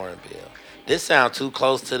fucking porn bill. This sounds too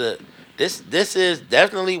close to the. This is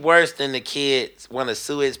definitely worse than the kid want to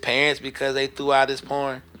sue his parents because they threw out his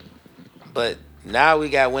porn. But now we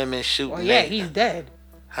got women shooting. Well, yeah, he's dead.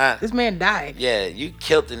 Huh? This man died. Yeah, you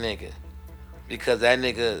killed the nigga because that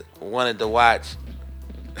nigga wanted to watch.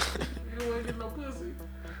 You don't get no pussy.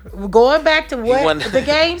 Going back to what the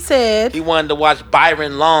game said. He wanted to watch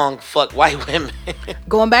Byron Long fuck white women.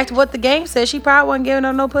 Going back to what the game said, she probably wasn't giving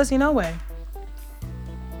up no pussy no way.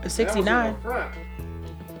 69.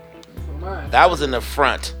 That was in the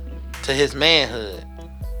front to his manhood.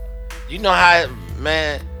 You know how,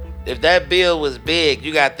 man, if that bill was big,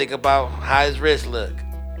 you gotta think about how his wrist look.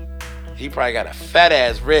 He probably got a fat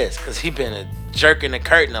ass wrist because he been jerking the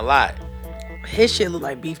curtain a lot. His shit look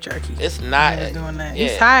like beef jerky. It's not. He was doing that. Yeah.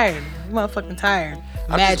 He's tired. He's motherfucking tired.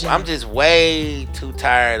 Imagine. I'm just way too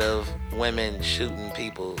tired of women shooting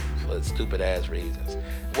people for stupid ass reasons.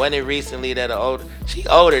 Wasn't it recently that she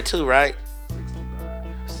older too, right?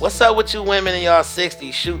 What's up with you women in y'all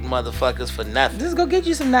 60s shooting motherfuckers for nothing? Just go get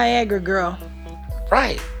you some Niagara, girl.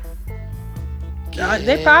 Right.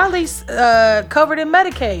 They probably covered in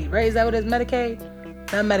Medicaid, right? Is that what it is, Medicaid?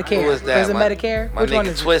 Not Medicare. Who was that? Or is it Medicare? My Which one nigga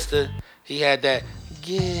is Twister, he had that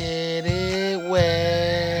get it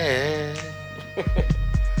wet.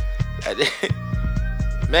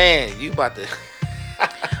 Man, you about to...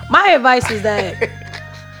 My advice is that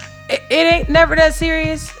it ain't never that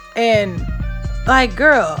serious. And, like,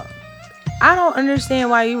 girl, I don't understand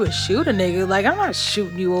why you would shoot a nigga. Like, I'm not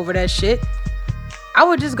shooting you over that shit. I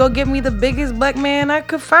would just go get me the biggest black man I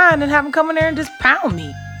could find and have him come in there and just pound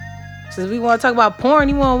me. Since we want to talk about porn,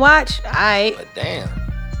 you want to watch? Alright. But damn.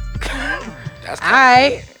 That's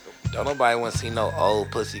Alright. Don't nobody want to see no old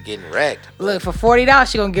pussy getting wrecked. Look, for $40,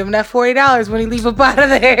 she gonna give him that $40 when he leave up out of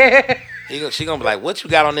there. She gonna be like, what you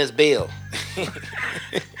got on this bill?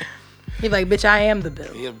 He like, bitch, I am the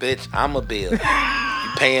bill. Yeah, bitch, I'm a bill. You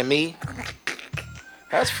paying me?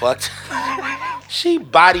 That's fucked. She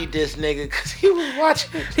bodied this nigga because he was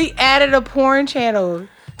watching. He added a porn channel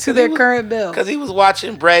to their current bill. Because he was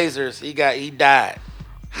watching Brazers. He died.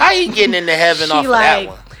 How he getting into heaven She off of that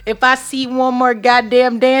one? If I see one more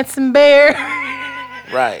goddamn dancing bear.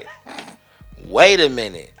 Right. Wait a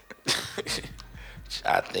minute.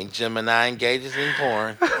 I think Gemini engages in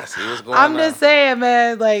porn. I see what's going on. I'm just saying,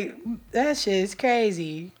 man, like, that shit is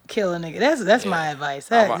crazy. Kill a nigga. That's my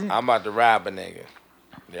advice. I'm about to rob a nigga.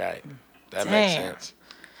 Right. That makes sense.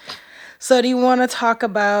 So do you want to talk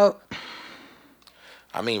about...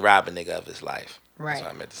 I mean, rob a nigga of his life. Right. That's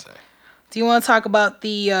what I meant to say. Do you want to talk about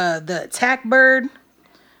the attack bird,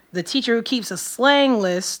 the teacher who keeps a slang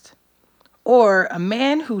list, or a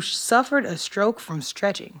man who suffered a stroke from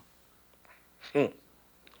stretching?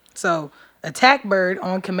 So, attack bird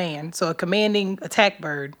on command. So, a commanding attack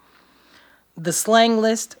bird, the slang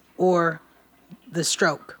list, or the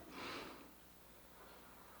stroke?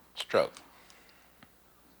 Stroke.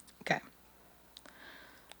 Okay.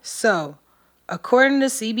 So, according to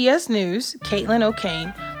CBS News, Caitlin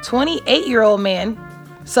O'Kane, 28-year-old man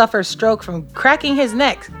suffers stroke from cracking his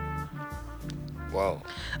neck. Whoa.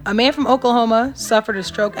 A man from Oklahoma suffered a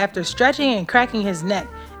stroke after stretching and cracking his neck,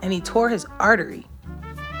 and he tore his artery.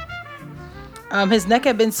 His neck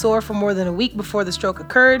had been sore for more than a week before the stroke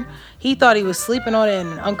occurred. He thought he was sleeping on it in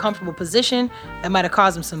an uncomfortable position that might have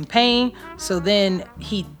caused him some pain. So then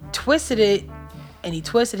he twisted it, and he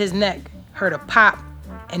twisted his neck, heard a pop,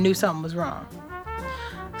 and knew something was wrong.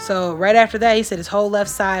 So right after that, he said his whole left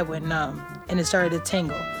side went numb and it started to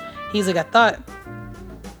tingle. He's like, I thought,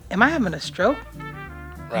 am I having a stroke?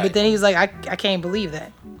 Right. But then he was like, I can't believe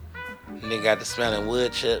that. Nigga got the smelling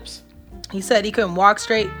wood chips. He said he couldn't walk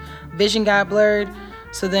straight, vision got blurred.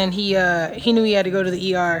 So then he knew he had to go to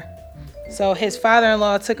the ER. So his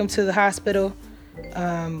father-in-law took him to the hospital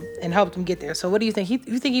and helped him get there. So what do you think? You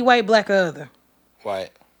think he white, black, or other?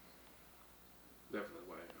 White. Definitely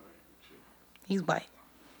white. All right, shit. He's white.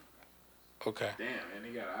 Okay. Damn, and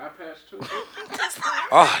he got an eye patch too.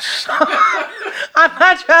 Oh shit. I'm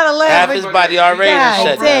not trying to laugh. Half but- his body already God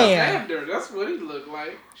shut down. damn. Xander, that's what he looked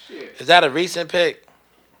like. Shit. Is that a recent pic?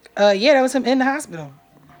 Yeah, that was him in the hospital.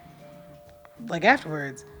 Like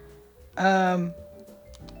afterwards. Yeah,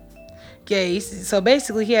 so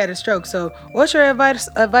basically he had a stroke. So what's your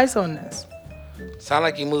advice on this? Sound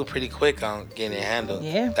like you moved pretty quick on getting it handled.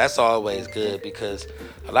 Yeah. That's always good because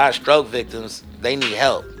a lot of stroke victims, they need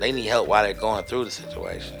help. They need help while they're going through the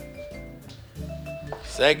situation.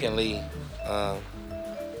 Secondly,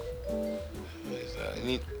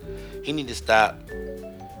 he need to stop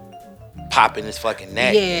popping his fucking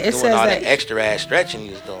neck. Yeah, it doing says all that- that extra ass stretching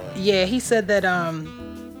he was doing. Yeah, he said that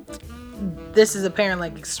this is apparently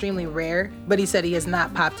like extremely rare, but he said he has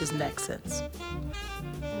not popped his neck since.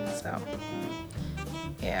 So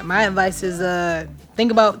yeah, my advice is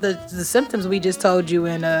think about the symptoms we just told you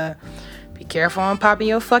and be careful on popping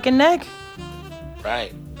your fucking neck.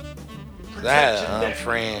 Right. 'Cause I had a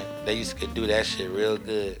friend that used to do that shit real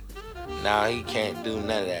good. Now he can't do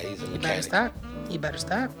none of that. He's a You better mechanic. stop. You better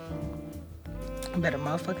stop. You better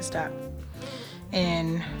motherfucking stop.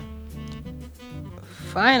 And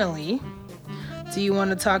finally, do you want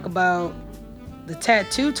to talk about the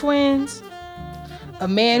tattoo twins? A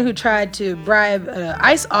man who tried to bribe an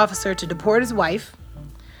ICE officer to deport his wife,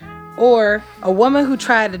 or a woman who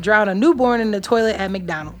tried to drown a newborn in the toilet at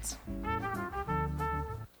McDonald's.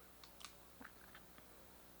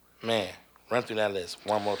 Man, run through that list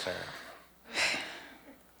one more time.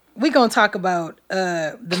 We're going to talk about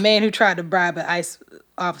the man who tried to bribe an ICE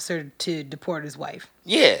officer to deport his wife.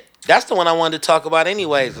 Yeah, that's the one I wanted to talk about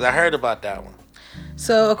anyways, because I heard about that one.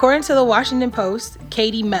 So, according to the Washington Post,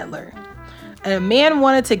 Katie Metler, a man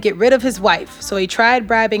wanted to get rid of his wife, so he tried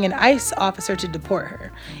bribing an ICE officer to deport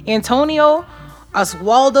her. Antonio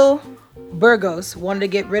Oswaldo Burgos wanted to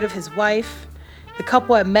get rid of his wife. The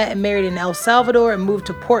couple had met and married in El Salvador and moved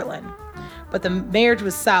to Portland, but the marriage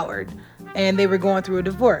was soured and they were going through a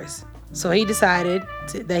divorce. So he decided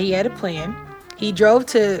that he had a plan. He drove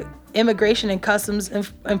to Immigration and Customs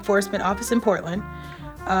Enforcement Office in Portland.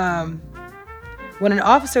 When an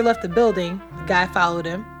officer left the building, the guy followed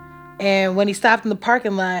him. And when he stopped in the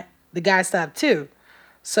parking lot, the guy stopped too.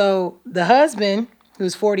 So the husband, who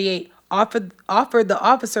was 48, offered the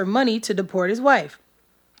officer money to deport his wife.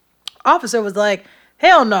 Officer was like,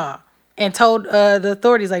 hell nah. And told the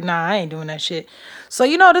authorities, like, nah, I ain't doing that shit. So,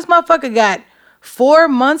 this motherfucker got 4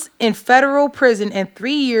 months in federal prison and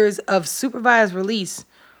 3 years of supervised release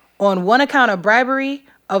on one account of bribery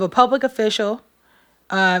of a public official.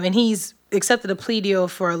 And he's accepted a plea deal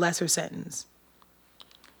for a lesser sentence.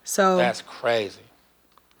 So That's crazy.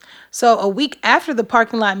 So a week after the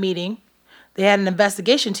parking lot meeting, they had an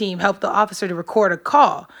investigation team help the officer to record a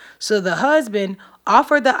call. So the husband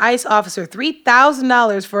offered the ICE officer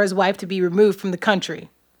 $3,000 for his wife to be removed from the country.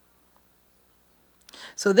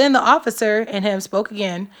 So then the officer and him spoke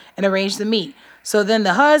again and arranged to meet. So then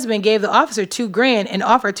the husband gave the officer $2,000 and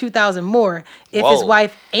offered $2,000 more if his Whoa.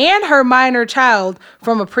 wife and her minor child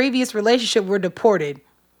from a previous relationship were deported.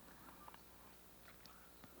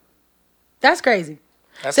 That's crazy.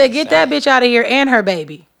 That's Say, get that insane. bitch out of here and her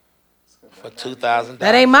baby. For $2,000.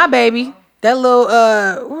 That ain't my baby. That little,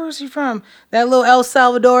 where was she from? That little El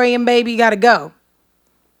Salvadorian baby gotta go.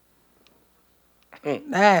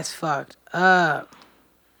 That's fucked up.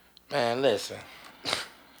 Man, listen.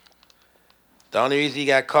 The only reason he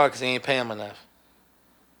got caught because he ain't pay him enough.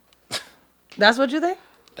 That's what you think?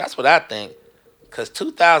 That's what I think. Because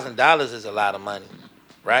 $2,000 is a lot of money,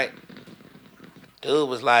 right? Dude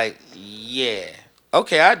was like, yeah,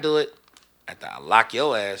 okay, I'll do it. After I lock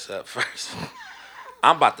your ass up first.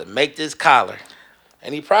 I'm about to make this collar.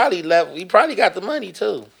 And he probably got the money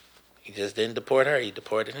too. He just didn't deport her, he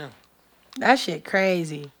deported him. That shit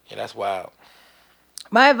crazy. Yeah, that's wild.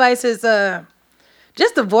 My advice is,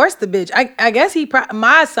 just divorce the bitch. I guess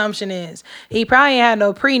my assumption is he probably ain't had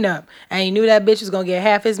no prenup and he knew that bitch was gonna get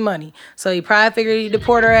half his money. So he probably figured he'd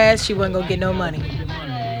deport her ass, she wasn't gonna get no money.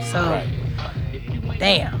 So,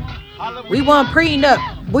 damn. We want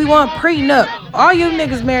prenup. We want prenup. All you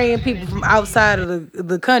niggas marrying people from outside of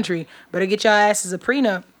the country better get your asses a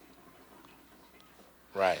prenup.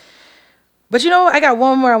 Right. But you know what? I got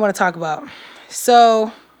one more I want to talk about.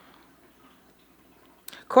 So,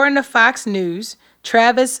 according to Fox News,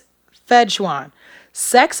 Travis Fedschwan,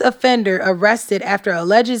 sex offender arrested after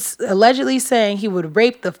allegedly saying he would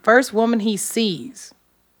rape the first woman he sees.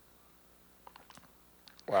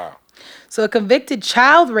 Wow. So a convicted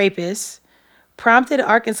child rapist prompted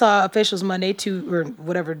Arkansas officials Monday or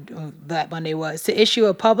whatever that Monday was, to issue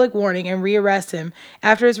a public warning and rearrest him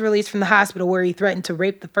after his release from the hospital where he threatened to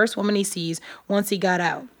rape the first woman he sees once he got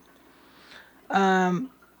out.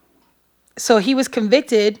 So he was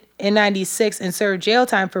convicted in 96 and served jail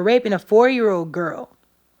time for raping a 4-year-old girl.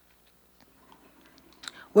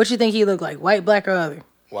 What you think he looked like? White, black, or other?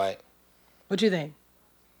 White. What you think?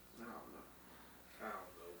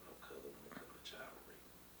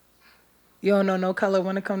 You don't know no color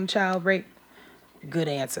when it comes to child rape? Good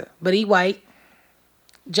answer. But he white.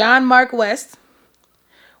 John Mark West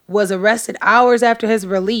was arrested hours after his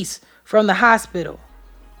release from the hospital.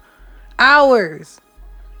 Hours.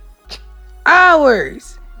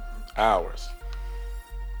 Hours. Hours.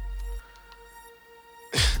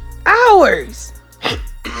 Hours.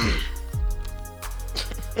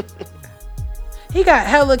 He got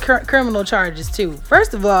hella criminal charges too.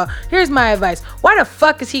 First of all, here's my advice. Why the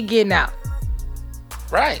fuck is he getting out?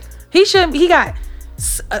 Right. He got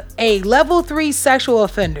a level 3 sexual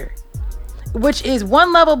offender, which is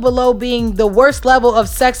one level below being the worst level of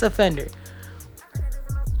sex offender.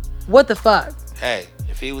 What the fuck? Hey,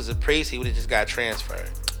 if he was a priest, he would have just got transferred.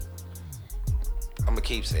 I'm gonna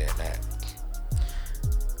keep saying that.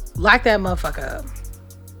 Lock that motherfucker up.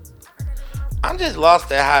 I'm just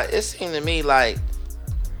lost at how it seemed to me like,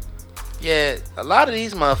 yeah, a lot of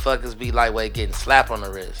these motherfuckers be lightweight getting slapped on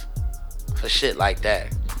the wrist for shit like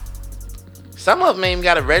that. Some of them ain't even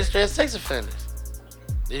got to register as sex offenders.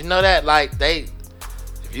 Did you know that? Like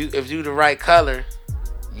if you the right color,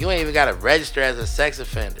 you ain't even got to register as a sex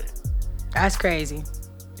offender. That's crazy.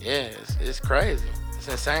 Yeah, it's crazy. It's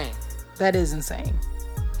insane. That is insane.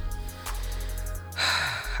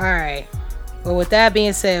 All right. Well, with that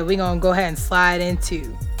being said, we're going to go ahead and slide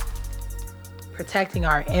into protecting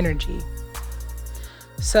our energy.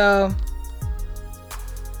 So,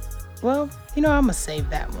 well, I'm going to save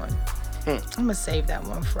that one. I'm going to save that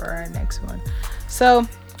one for our next one. So,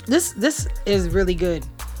 this is really good.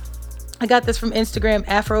 I got this from Instagram,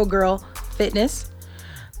 Afro Girl Fitness.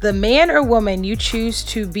 The man or woman you choose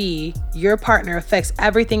to be your partner affects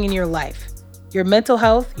everything in your life. Your mental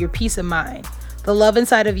health, your peace of mind. The love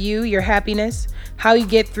inside of you, your happiness, how you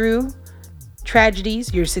get through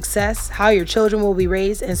tragedies, your success, how your children will be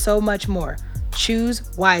raised, and so much more.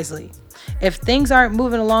 Choose wisely. If things aren't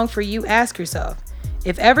moving along for you, ask yourself,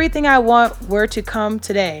 if everything I want were to come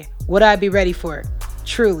today, would I be ready for it?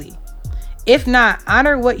 Truly. If not,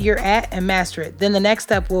 honor what you're at and master it. Then the next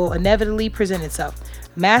step will inevitably present itself.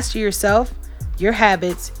 Master yourself, your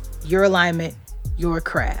habits, your alignment, your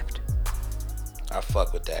craft. I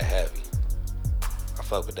fuck with that heavy. I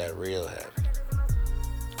fuck with that real heavy.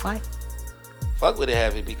 Why? Fuck with it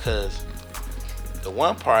heavy because the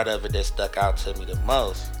one part of it that stuck out to me the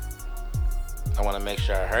most, I want to make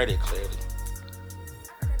sure I heard it clearly.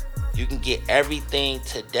 You can get everything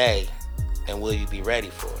today, and will you be ready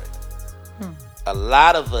for it? A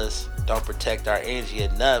lot of us don't protect our energy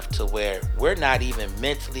enough to where we're not even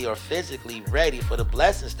mentally or physically ready for the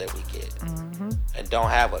blessings that we get, and don't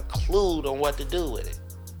have a clue on what to do with it.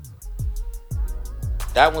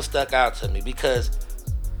 That one stuck out to me because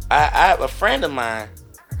I a friend of mine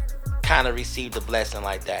kind of received a blessing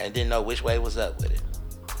like that and didn't know which way was up with it.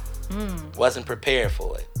 Wasn't prepared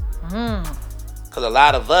for it. Because a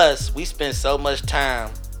lot of us, we spend so much time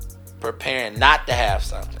preparing not to have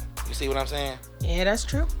something. You see what I'm saying? Yeah, that's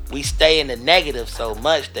true. We stay in the negative so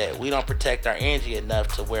much that we don't protect our energy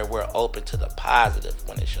enough to where we're open to the positive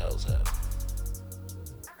when it shows up.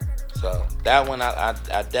 So that one, I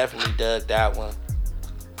definitely dug that one.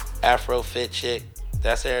 Afro Fit Chick.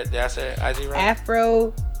 That's her IG right?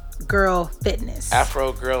 Afro Girl Fitness.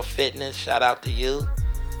 Afro Girl Fitness. Shout out to you.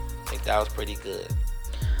 I think that was pretty good.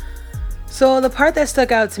 So the part that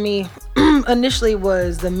stuck out to me initially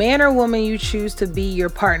was the man or woman you choose to be your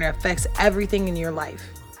partner affects everything in your life.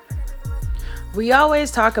 We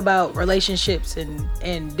always talk about relationships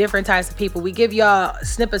and different types of people. We give y'all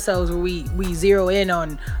snippets where we zero in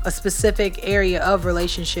on a specific area of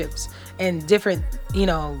relationships and different,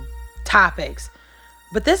 topics.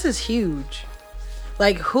 But this is huge.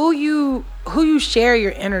 Like who you share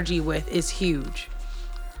your energy with is huge.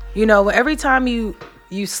 Every time you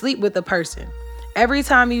sleep with a person, every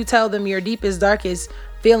time you tell them your deepest, darkest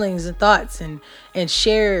feelings and thoughts and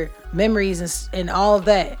share memories and all of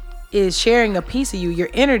that, is sharing a piece of you, your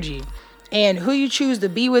energy. And who you choose to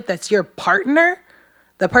be with, that's your partner,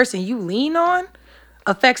 the person you lean on,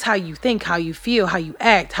 affects how you think, how you feel, how you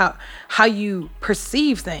act, how you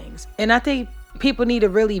perceive things. And I think people need to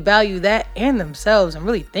really value that and themselves and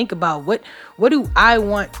really think about what do I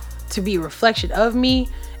want to be a reflection of me,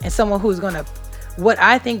 and someone who's gonna, what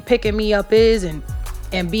I think picking me up is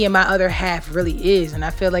and being my other half really is. And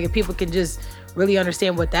I feel like if people can just really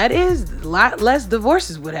understand what that is, a lot less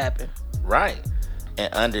divorces would happen. Right.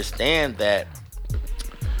 And understand that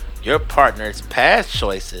your partner's past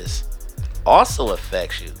choices also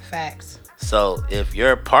affects you. Facts. So if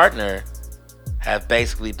your partner have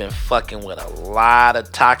basically been fucking with a lot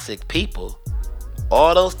of toxic people,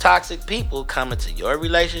 all those toxic people come into your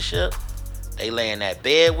relationship, they lay in that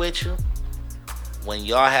bed with you. When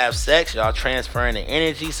y'all have sex, y'all transferring the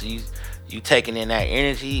energy, so you taking in that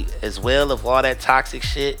energy as well of all that toxic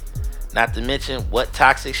shit. Not to mention what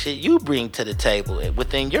toxic shit you bring to the table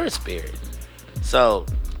within your spirit. So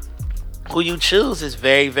who you choose is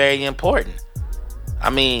very, very important. I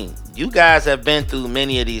mean, you guys have been through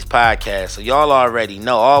many of these podcasts, so y'all already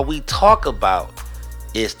know. All we talk about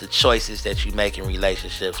is the choices that you make in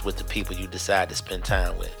relationships with the people you decide to spend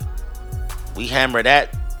time with. We hammer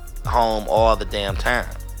that home all the damn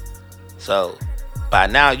time. So by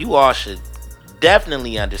now, you all should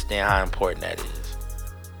definitely understand how important that is.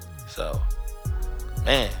 So,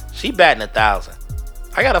 man, she batting 1,000.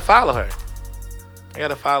 I gotta follow her.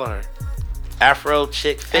 Afro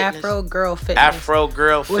Chick Fitness. Afro Girl Fitness. Afro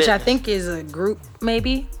Girl Fitness. Which I think is a group,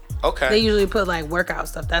 maybe. Okay. They usually put like workout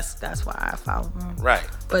stuff. That's why I follow them. Right.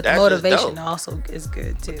 But the motivation also is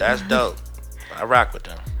good too. That's dope. I rock with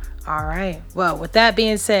them. All right. Well, with that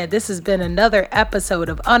being said, this has been another episode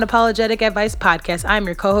of Unapologetic Advice Podcast. I'm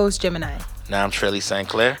your co-host, Gemini. Now I'm Trilly St.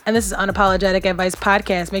 Clair. And this is Unapologetic Advice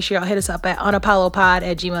Podcast. Make sure y'all hit us up at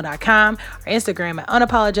unapollopod@gmail.com or Instagram at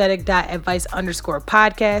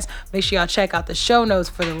unapologetic.advice_podcast. Make sure y'all check out the show notes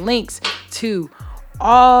for the links to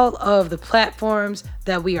all of the platforms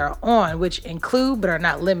that we are on, which include but are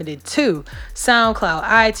not limited to SoundCloud,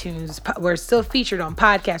 iTunes. We're still featured on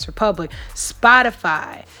Podcast Republic,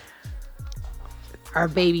 Spotify, our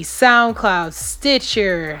baby SoundCloud,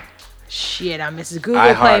 Stitcher. Shit, I miss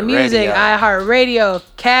Google Play Music, iHeartRadio,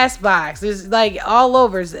 Castbox. There's like all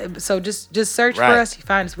over. So just search for us. You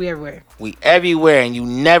find us. We everywhere. We everywhere, and you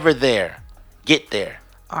never there. Get there.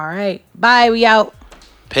 All right. Bye. We out.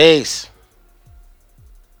 Peace.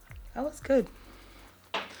 That was good.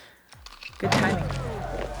 Good timing.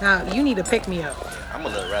 Now you need to pick me up. I'm a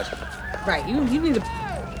little rusty. Right. You need to.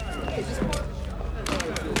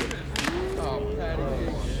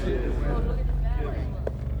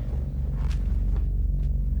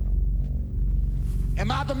 Am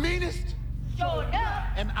I the meanest? Sure enough.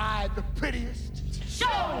 Am I the prettiest? Sure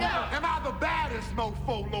enough. Am I the baddest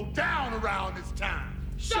mofo low down around this town?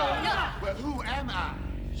 Sure enough. Well, who am I?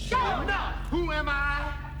 Sure enough. Who am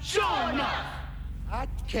I? Sure enough. I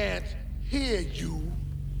can't hear you.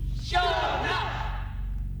 Sure enough.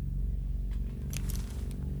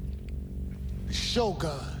 The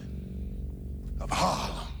Shogun of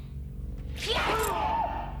Harlem. Yes.